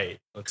Broly, right?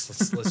 Let's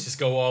just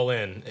go all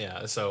in.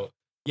 Yeah, so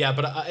yeah,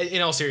 but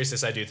in all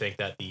seriousness, I do think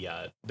that the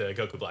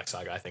Goku Black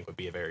Saga I think would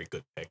be a very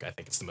good pick. I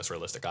think it's the most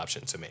realistic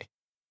option to me.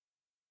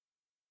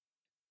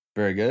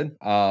 Very good.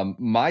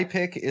 My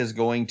pick is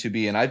going to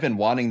be, and I've been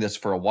wanting this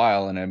for a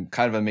while, and I'm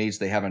kind of amazed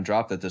they haven't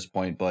dropped at this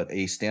point, but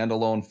a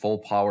standalone full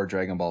power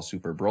Dragon Ball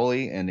Super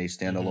Broly and a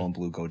standalone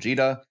Blue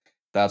Gogeta.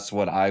 That's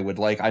what I would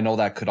like. I know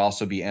that could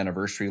also be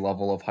anniversary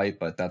level of hype,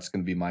 but that's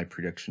going to be my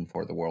prediction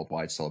for the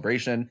worldwide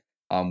celebration.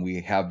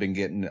 We have been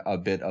getting a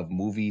bit of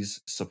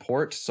movies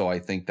support, so I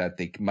think that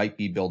they might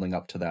be building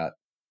up to that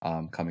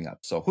coming up.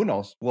 So who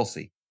knows? We'll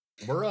see.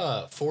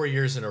 We're 4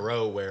 years in a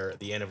row where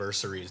the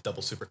anniversary is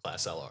double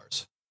superclass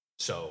LRs.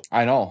 So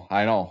I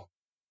know.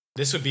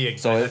 This would be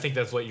I think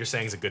that's what you're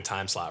saying is a good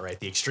time slot, right?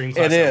 The extreme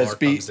class it is. LR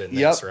comes in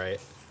this, right?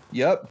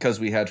 Yep,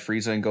 because we had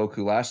Frieza and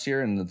Goku last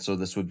year, and so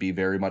this would be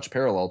very much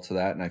parallel to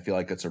that, and I feel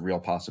like it's a real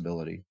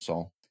possibility.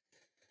 So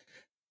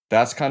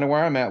that's kind of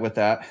where I'm at with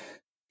that.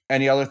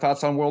 Any other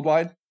thoughts on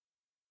worldwide?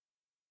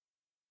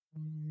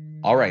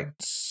 All right.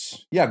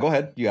 Yeah, go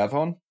ahead. You have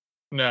one?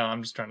 No,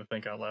 I'm just trying to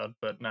think out loud,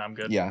 but no, I'm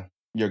good. Yeah,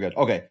 you're good.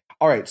 Okay.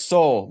 All right.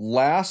 So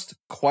last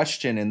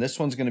question, and this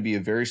one's going to be a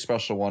very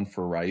special one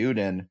for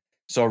Ryuden.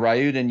 So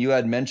Ryuden, you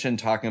had mentioned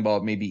talking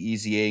about maybe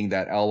EZAing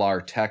that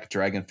LR Tech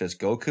Dragon Fist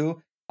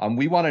Goku.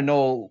 We want to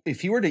know,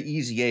 if you were to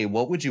EZA,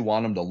 what would you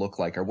want him to look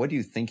like, or what do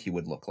you think he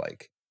would look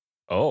like?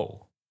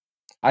 Oh.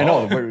 I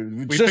know.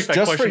 We picked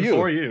that question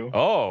for you.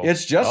 Oh.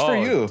 It's just for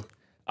you.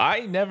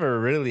 I never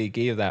really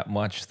gave that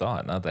much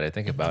thought, now that I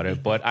think about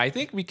it. But I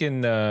think we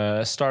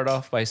can start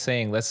off by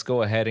saying, let's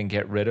go ahead and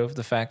get rid of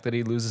the fact that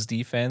he loses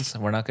defense.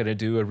 We're not going to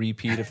do a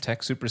repeat of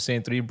Tech Super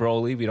Saiyan 3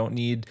 Broly. We don't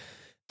need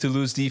to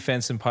lose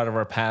defense in part of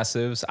our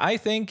passives. I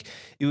think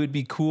it would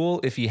be cool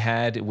if he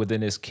had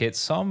within his kit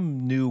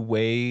some new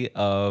way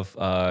of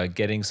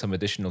getting some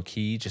additional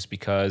ki, just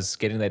because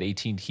getting that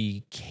 18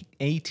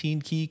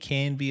 key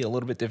can be a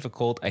little bit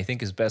difficult. I think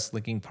his best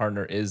linking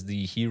partner is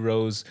the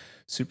Heroes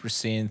Super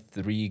Saiyan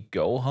 3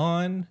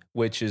 Gohan,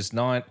 which is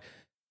not,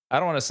 I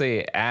don't want to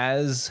say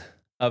as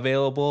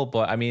available,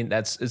 but I mean,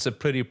 it's a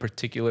pretty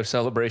particular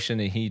celebration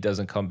and he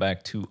doesn't come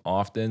back too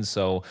often.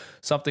 So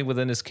something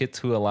within his kit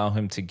to allow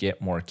him to get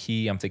more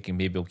ki. I'm thinking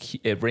maybe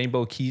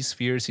Rainbow Ki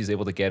Spheres, he's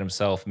able to get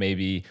himself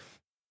maybe,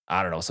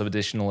 I don't know, some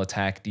additional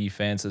attack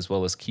defense as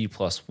well as ki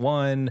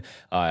 +1.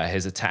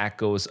 His attack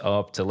goes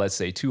up to, let's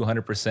say,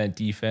 200%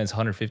 defense,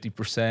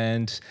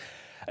 150%.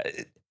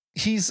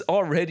 He's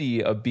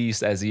already a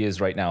beast as he is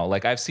right now.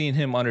 Like, I've seen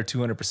him under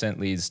 200%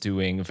 leads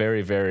doing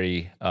very,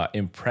 very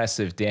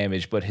impressive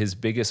damage, but his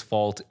biggest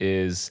fault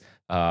is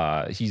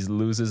he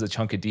loses a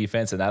chunk of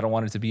defense, and I don't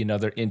want it to be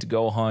another Int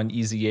Gohan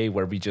EZA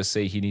where we just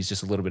say he needs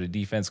just a little bit of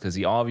defense, because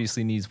he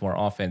obviously needs more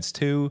offense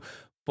too,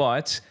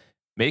 but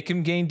make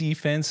him gain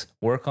defense,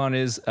 work on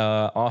his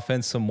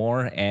offense some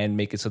more, and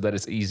make it so that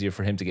it's easier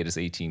for him to get his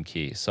 18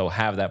 ki. So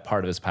have that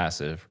part of his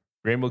passive.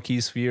 Rainbow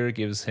Ki Sphere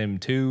gives him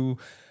 2.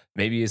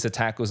 Maybe his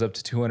attack goes up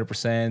to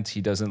 200%. He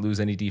doesn't lose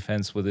any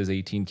defense with his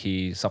 18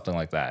 ki, something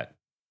like that.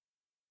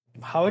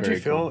 How would you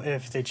feel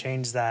if they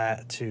changed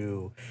that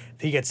to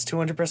he gets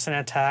 200%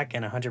 attack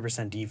and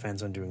 100%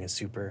 defense when doing a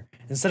super?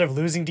 Instead of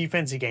losing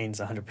defense, he gains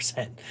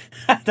 100%.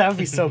 That would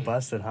be so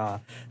busted, huh?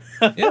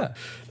 Yeah,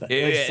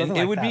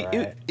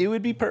 it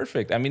would be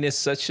perfect. I mean, it's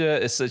such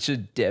a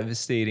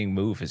devastating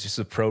move. It's just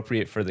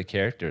appropriate for the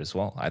character as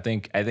well. I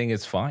think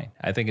it's fine.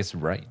 I think it's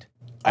right.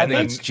 I I think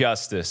think it's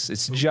justice.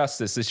 It's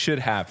justice. It should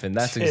happen.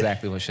 That's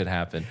exactly what should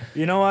happen.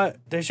 you know what?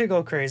 They should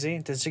go crazy.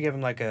 They should give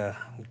him like a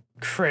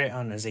crit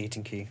on his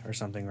 18 key or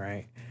something,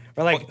 right?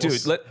 Or like, Dude,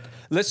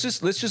 let's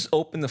just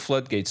open the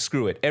floodgates.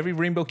 Screw it. Every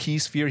rainbow key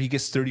sphere, he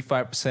gets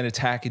 35%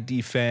 attack and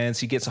defense.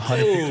 He gets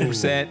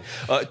 150%,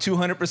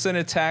 200%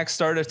 attack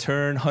start a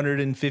turn,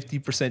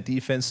 150%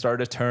 defense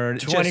start a turn.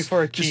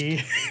 24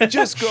 key.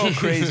 Just go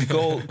crazy.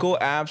 Go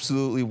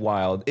absolutely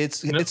wild. It's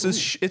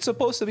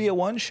supposed to be a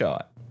one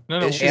shot. No,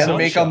 It's just And one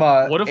make shot. him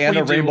a What if and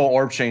we a do- rainbow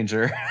orb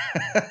changer.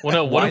 Well,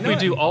 no. What Why if we not?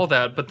 do all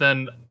that, but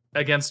then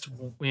against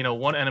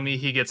one enemy,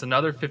 he gets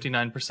another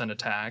 59%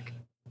 attack,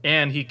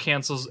 and he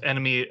cancels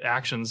enemy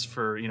actions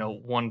for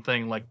one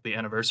thing like the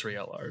anniversary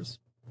LRs.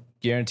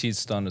 Guaranteed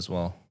stun as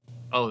well.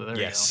 Oh, there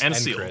Yes, you go. And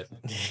seal.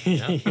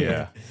 crit.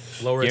 Yeah.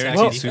 Lower attack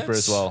Guaranteed and super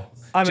as defense. well.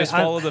 I mean, Just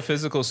follow the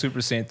physical Super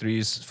Saiyan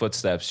 3's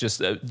footsteps.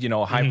 Just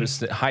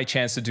high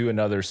chance to do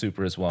another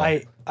super as well.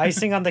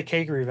 Icing on the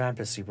cake revamp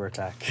is super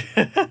attack.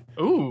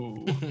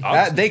 Ooh.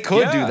 They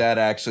could Yeah. do that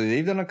actually.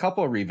 They've done a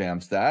couple of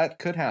revamps. That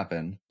could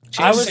happen.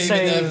 I would Saving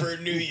say, that for a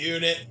new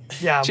unit.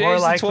 yeah, Change more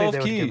the likely 12 they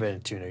would key. give it a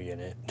tuner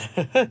unit.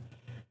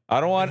 I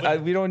don't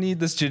want. We don't need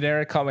this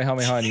generic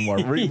Kamehameha anymore.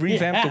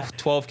 Revamp the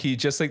 12 key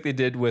just like they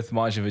did with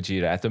Majin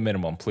Vegeta at the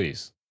minimum,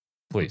 please.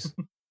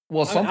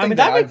 Well, something I mean, that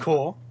that'd be I've,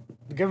 cool.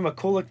 Give him a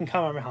cool looking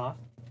Kamehameha.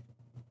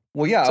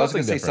 well, yeah, I was Something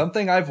gonna say different.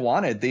 something I've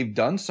wanted. They've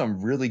done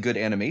some really good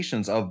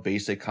animations of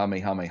basic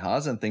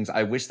Kamehamehas and things.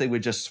 I wish they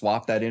would just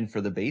swap that in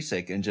for the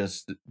basic and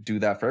just do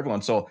that for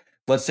everyone. So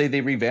let's say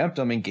they revamped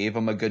them and gave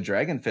them a good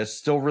Dragon Fist,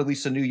 still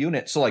release a new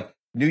unit. So like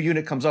new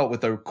unit comes out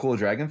with a cool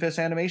Dragon Fist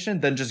animation,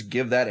 then just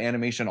give that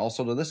animation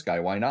also to this guy.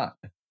 Why not?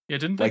 Yeah,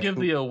 didn't they Like give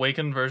who- the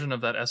awakened version of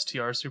that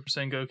STR Super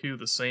Saiyan Goku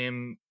the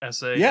same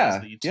SA Yeah,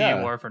 as the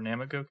yeah. TUR for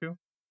Namek Goku?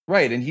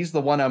 Right, and he's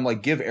the one I'm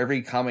like, give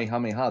every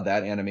Kamehameha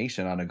that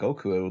animation on a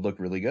Goku. It would look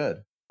really good.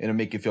 And it'd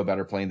make you feel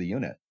better playing the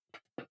unit.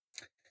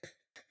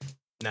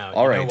 Now,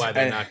 All you right, know why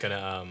they're and- not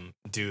gonna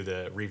do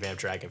the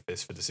revamped Dragon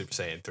Fist for the Super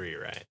Saiyan 3,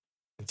 right? It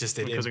Because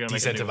they're gonna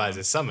make a new one.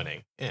 decentralizes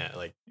summoning. Yeah,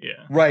 like Yeah.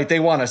 Right, they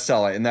want to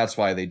sell it, and that's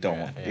why they don't.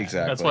 Yeah, yeah.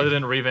 Exactly. That's why they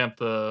didn't revamp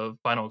the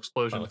Final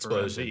Explosion Final for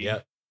explosion. MV.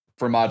 Yep.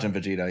 For Majin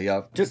Vegeta,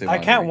 yep. Dude, They I wanted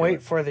to can't redo wait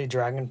it. for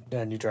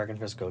the new Dragon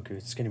Fist Goku.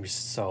 It's gonna be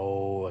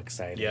so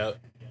exciting. Yep.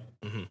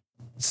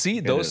 See,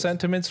 those is.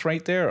 sentiments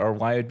right there are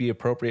why it'd be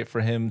appropriate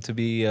for him to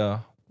be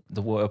a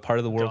part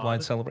of the worldwide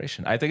God.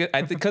 celebration. I think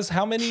because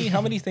how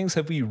many things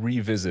have we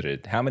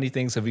revisited? How many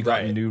things have we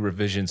gotten Right. new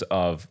revisions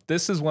of?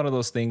 This is one of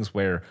those things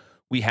where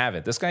we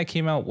haven't. This guy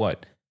came out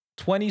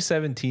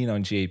 2017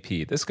 on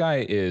JP. This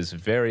guy is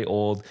very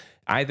old.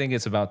 I think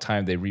it's about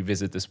time they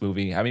revisit this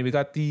movie. I mean, we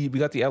got the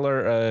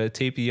LR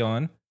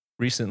Tapion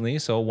recently,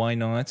 so why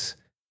not?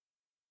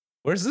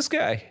 Where's this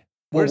guy?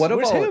 Well,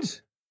 Where's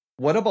him?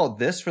 what about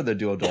this for the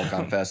Duo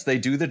Dokkan Fest? They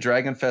do the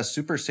Dragon Fest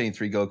Super Saiyan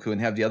 3 Goku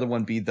and have the other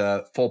one be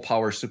the full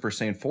power Super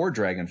Saiyan 4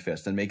 Dragon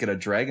Fist and make it a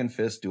Dragon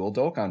Fist Dual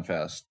Dokkan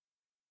Fest.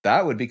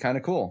 That would be kind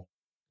of cool.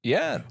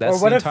 Yeah,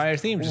 that's what the if- entire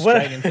theme. Just what-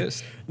 Dragon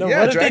Fist. No, Yeah,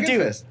 what if Dragon they do?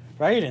 Fist.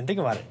 Right, and think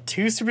about it.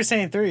 2 Super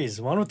Saiyan 3s,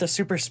 one with the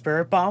Super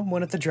Spirit Bomb,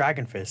 one with the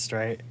Dragon Fist,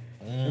 right?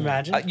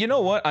 Imagine. You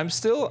know what? I'm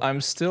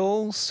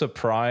still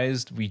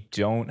surprised we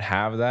don't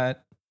have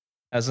that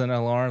as an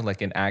LR,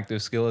 like an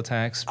active skill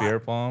attack,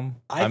 Spirit Bomb.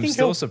 I I'm think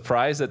still he'll-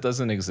 surprised that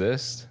doesn't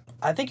exist.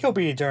 I think he'll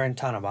be during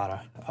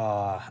Tanabata.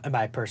 In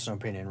my personal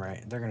opinion,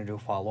 right? They're gonna do a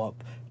follow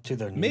up to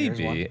the New Year's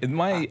one. Maybe it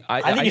might.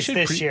 I think it's should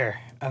this year.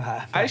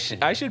 My I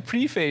opinion. should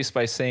preface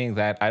by saying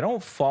that I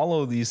don't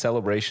follow these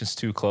celebrations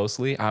too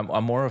closely.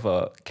 I'm more of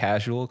a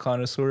casual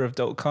connoisseur of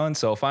Dokkan.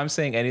 So if I'm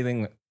saying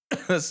anything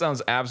that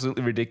sounds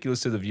absolutely ridiculous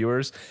to the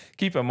viewers,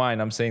 keep in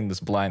mind I'm saying this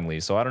blindly.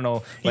 So I don't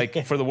know.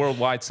 Like for the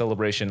worldwide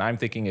celebration, I'm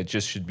thinking it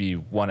just should be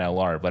one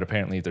LR, but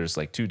apparently there's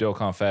like 2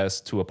 Dokkan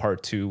Fest, to a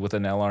part 2 with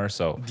an LR.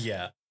 So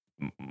Yeah.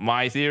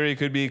 my theory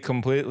could be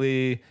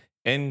completely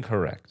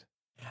incorrect.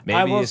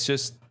 Maybe will- it's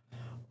just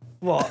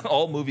Well,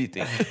 all movie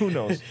themed. Who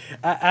knows?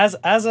 as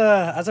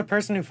a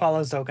person who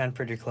follows Dokkan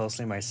pretty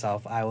closely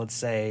myself, I would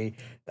say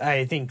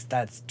I think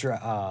that Spirit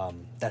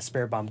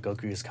Bomb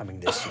Goku is coming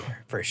this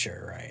year for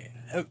sure, right?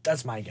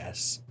 That's my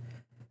guess.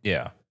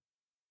 Yeah.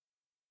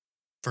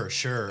 For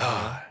sure.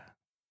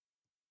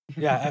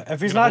 Yeah,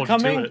 if he's Gonna not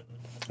hold you to coming, it.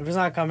 if he's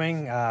not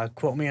coming,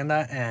 quote me on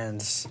that,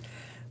 and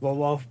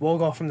we'll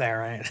go from there,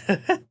 right?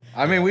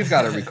 I mean, we've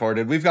got it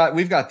recorded. We've got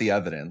the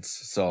evidence.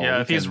 So Yeah,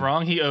 we if he's can-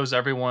 wrong, he owes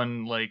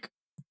everyone like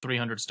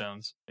 300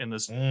 stones in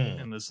this Mm.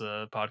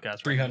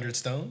 podcast. 300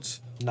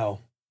 stones. No.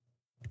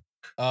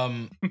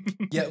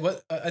 Yeah,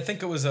 what I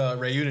think it was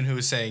Rayuden who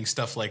was saying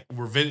stuff like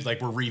we're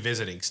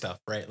revisiting stuff,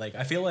 right? Like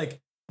I feel like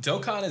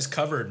Dokkan has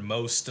covered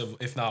most of,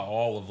 if not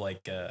all of,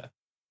 like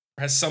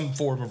has some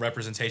form of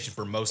representation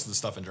for most of the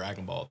stuff in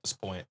Dragon Ball at this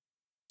point.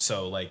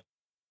 So like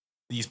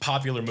these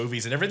popular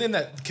movies and everything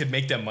that could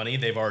make them money,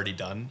 they've already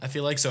done. I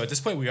feel like so at this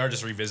point we are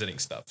just revisiting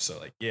stuff. So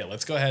like yeah,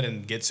 let's go ahead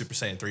and get Super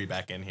Saiyan 3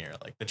 back in here.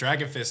 Like the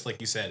Dragon Fist, like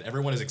you said,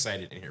 everyone is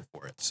excited in here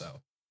for it.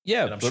 So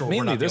Yeah, and I'm but sure we're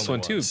mainly not the this only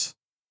one too. ones.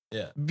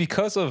 Yeah.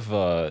 Because of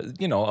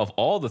of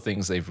all the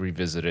things they've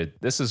revisited,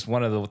 this is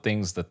one of the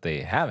things that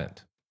they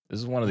haven't. This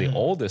is one of the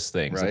oldest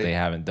things that Right. they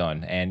haven't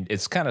done. And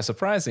it's kind of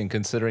surprising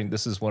considering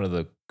this is one of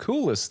the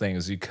coolest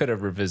things you could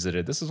have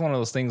revisited. This is one of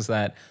those things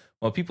that,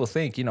 well, people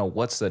think,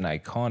 what's an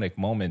iconic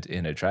moment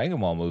in a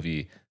Dragon Ball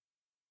movie?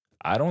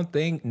 I don't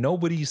think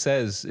nobody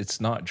says it's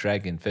not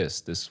Dragon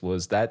Fist. This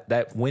was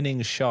that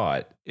winning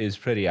shot is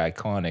pretty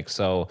iconic.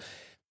 So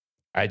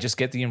I just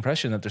get the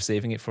impression that they're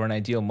saving it for an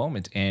ideal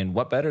moment. And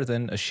what better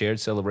than a shared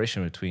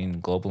celebration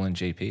between Global and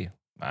JP?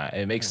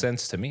 It makes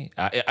sense to me.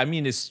 I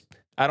mean,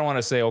 I don't want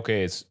to say,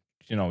 okay, it's,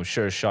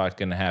 sure shot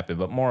going to happen,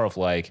 but more of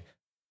like,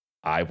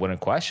 I wouldn't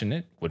question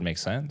it. Would make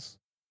sense.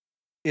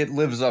 It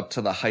lives up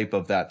to the hype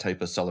of that type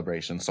of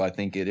celebration. So I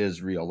think it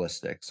is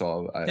realistic.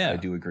 So I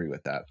do agree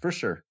with that for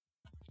sure.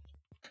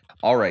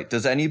 All right.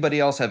 Does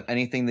anybody else have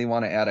anything they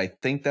want to add? I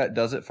think that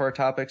does it for our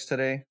topics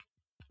today.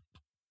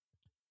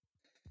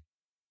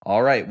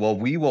 All right. Well,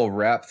 we will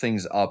wrap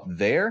things up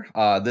there.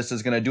 This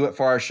is going to do it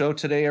for our show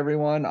today,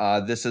 everyone.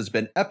 This has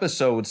been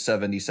episode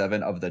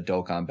 77 of the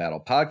Dokkan Battle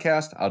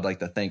Podcast. I'd like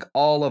to thank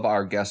all of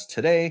our guests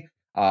today,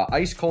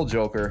 Ice Cold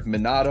Joker,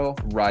 Minato,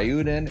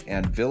 Ryuden,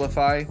 and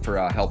Vilify for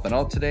helping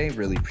out today.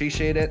 Really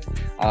appreciate it.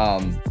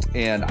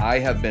 And I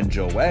have been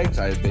Joe Wags.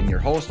 I have been your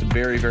host.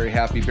 Very, very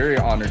happy, very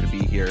honored to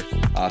be here.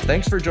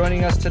 Thanks for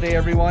joining us today,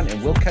 everyone,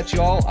 and we'll catch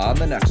you all on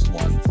the next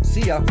one.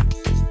 See ya.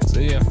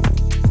 See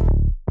ya.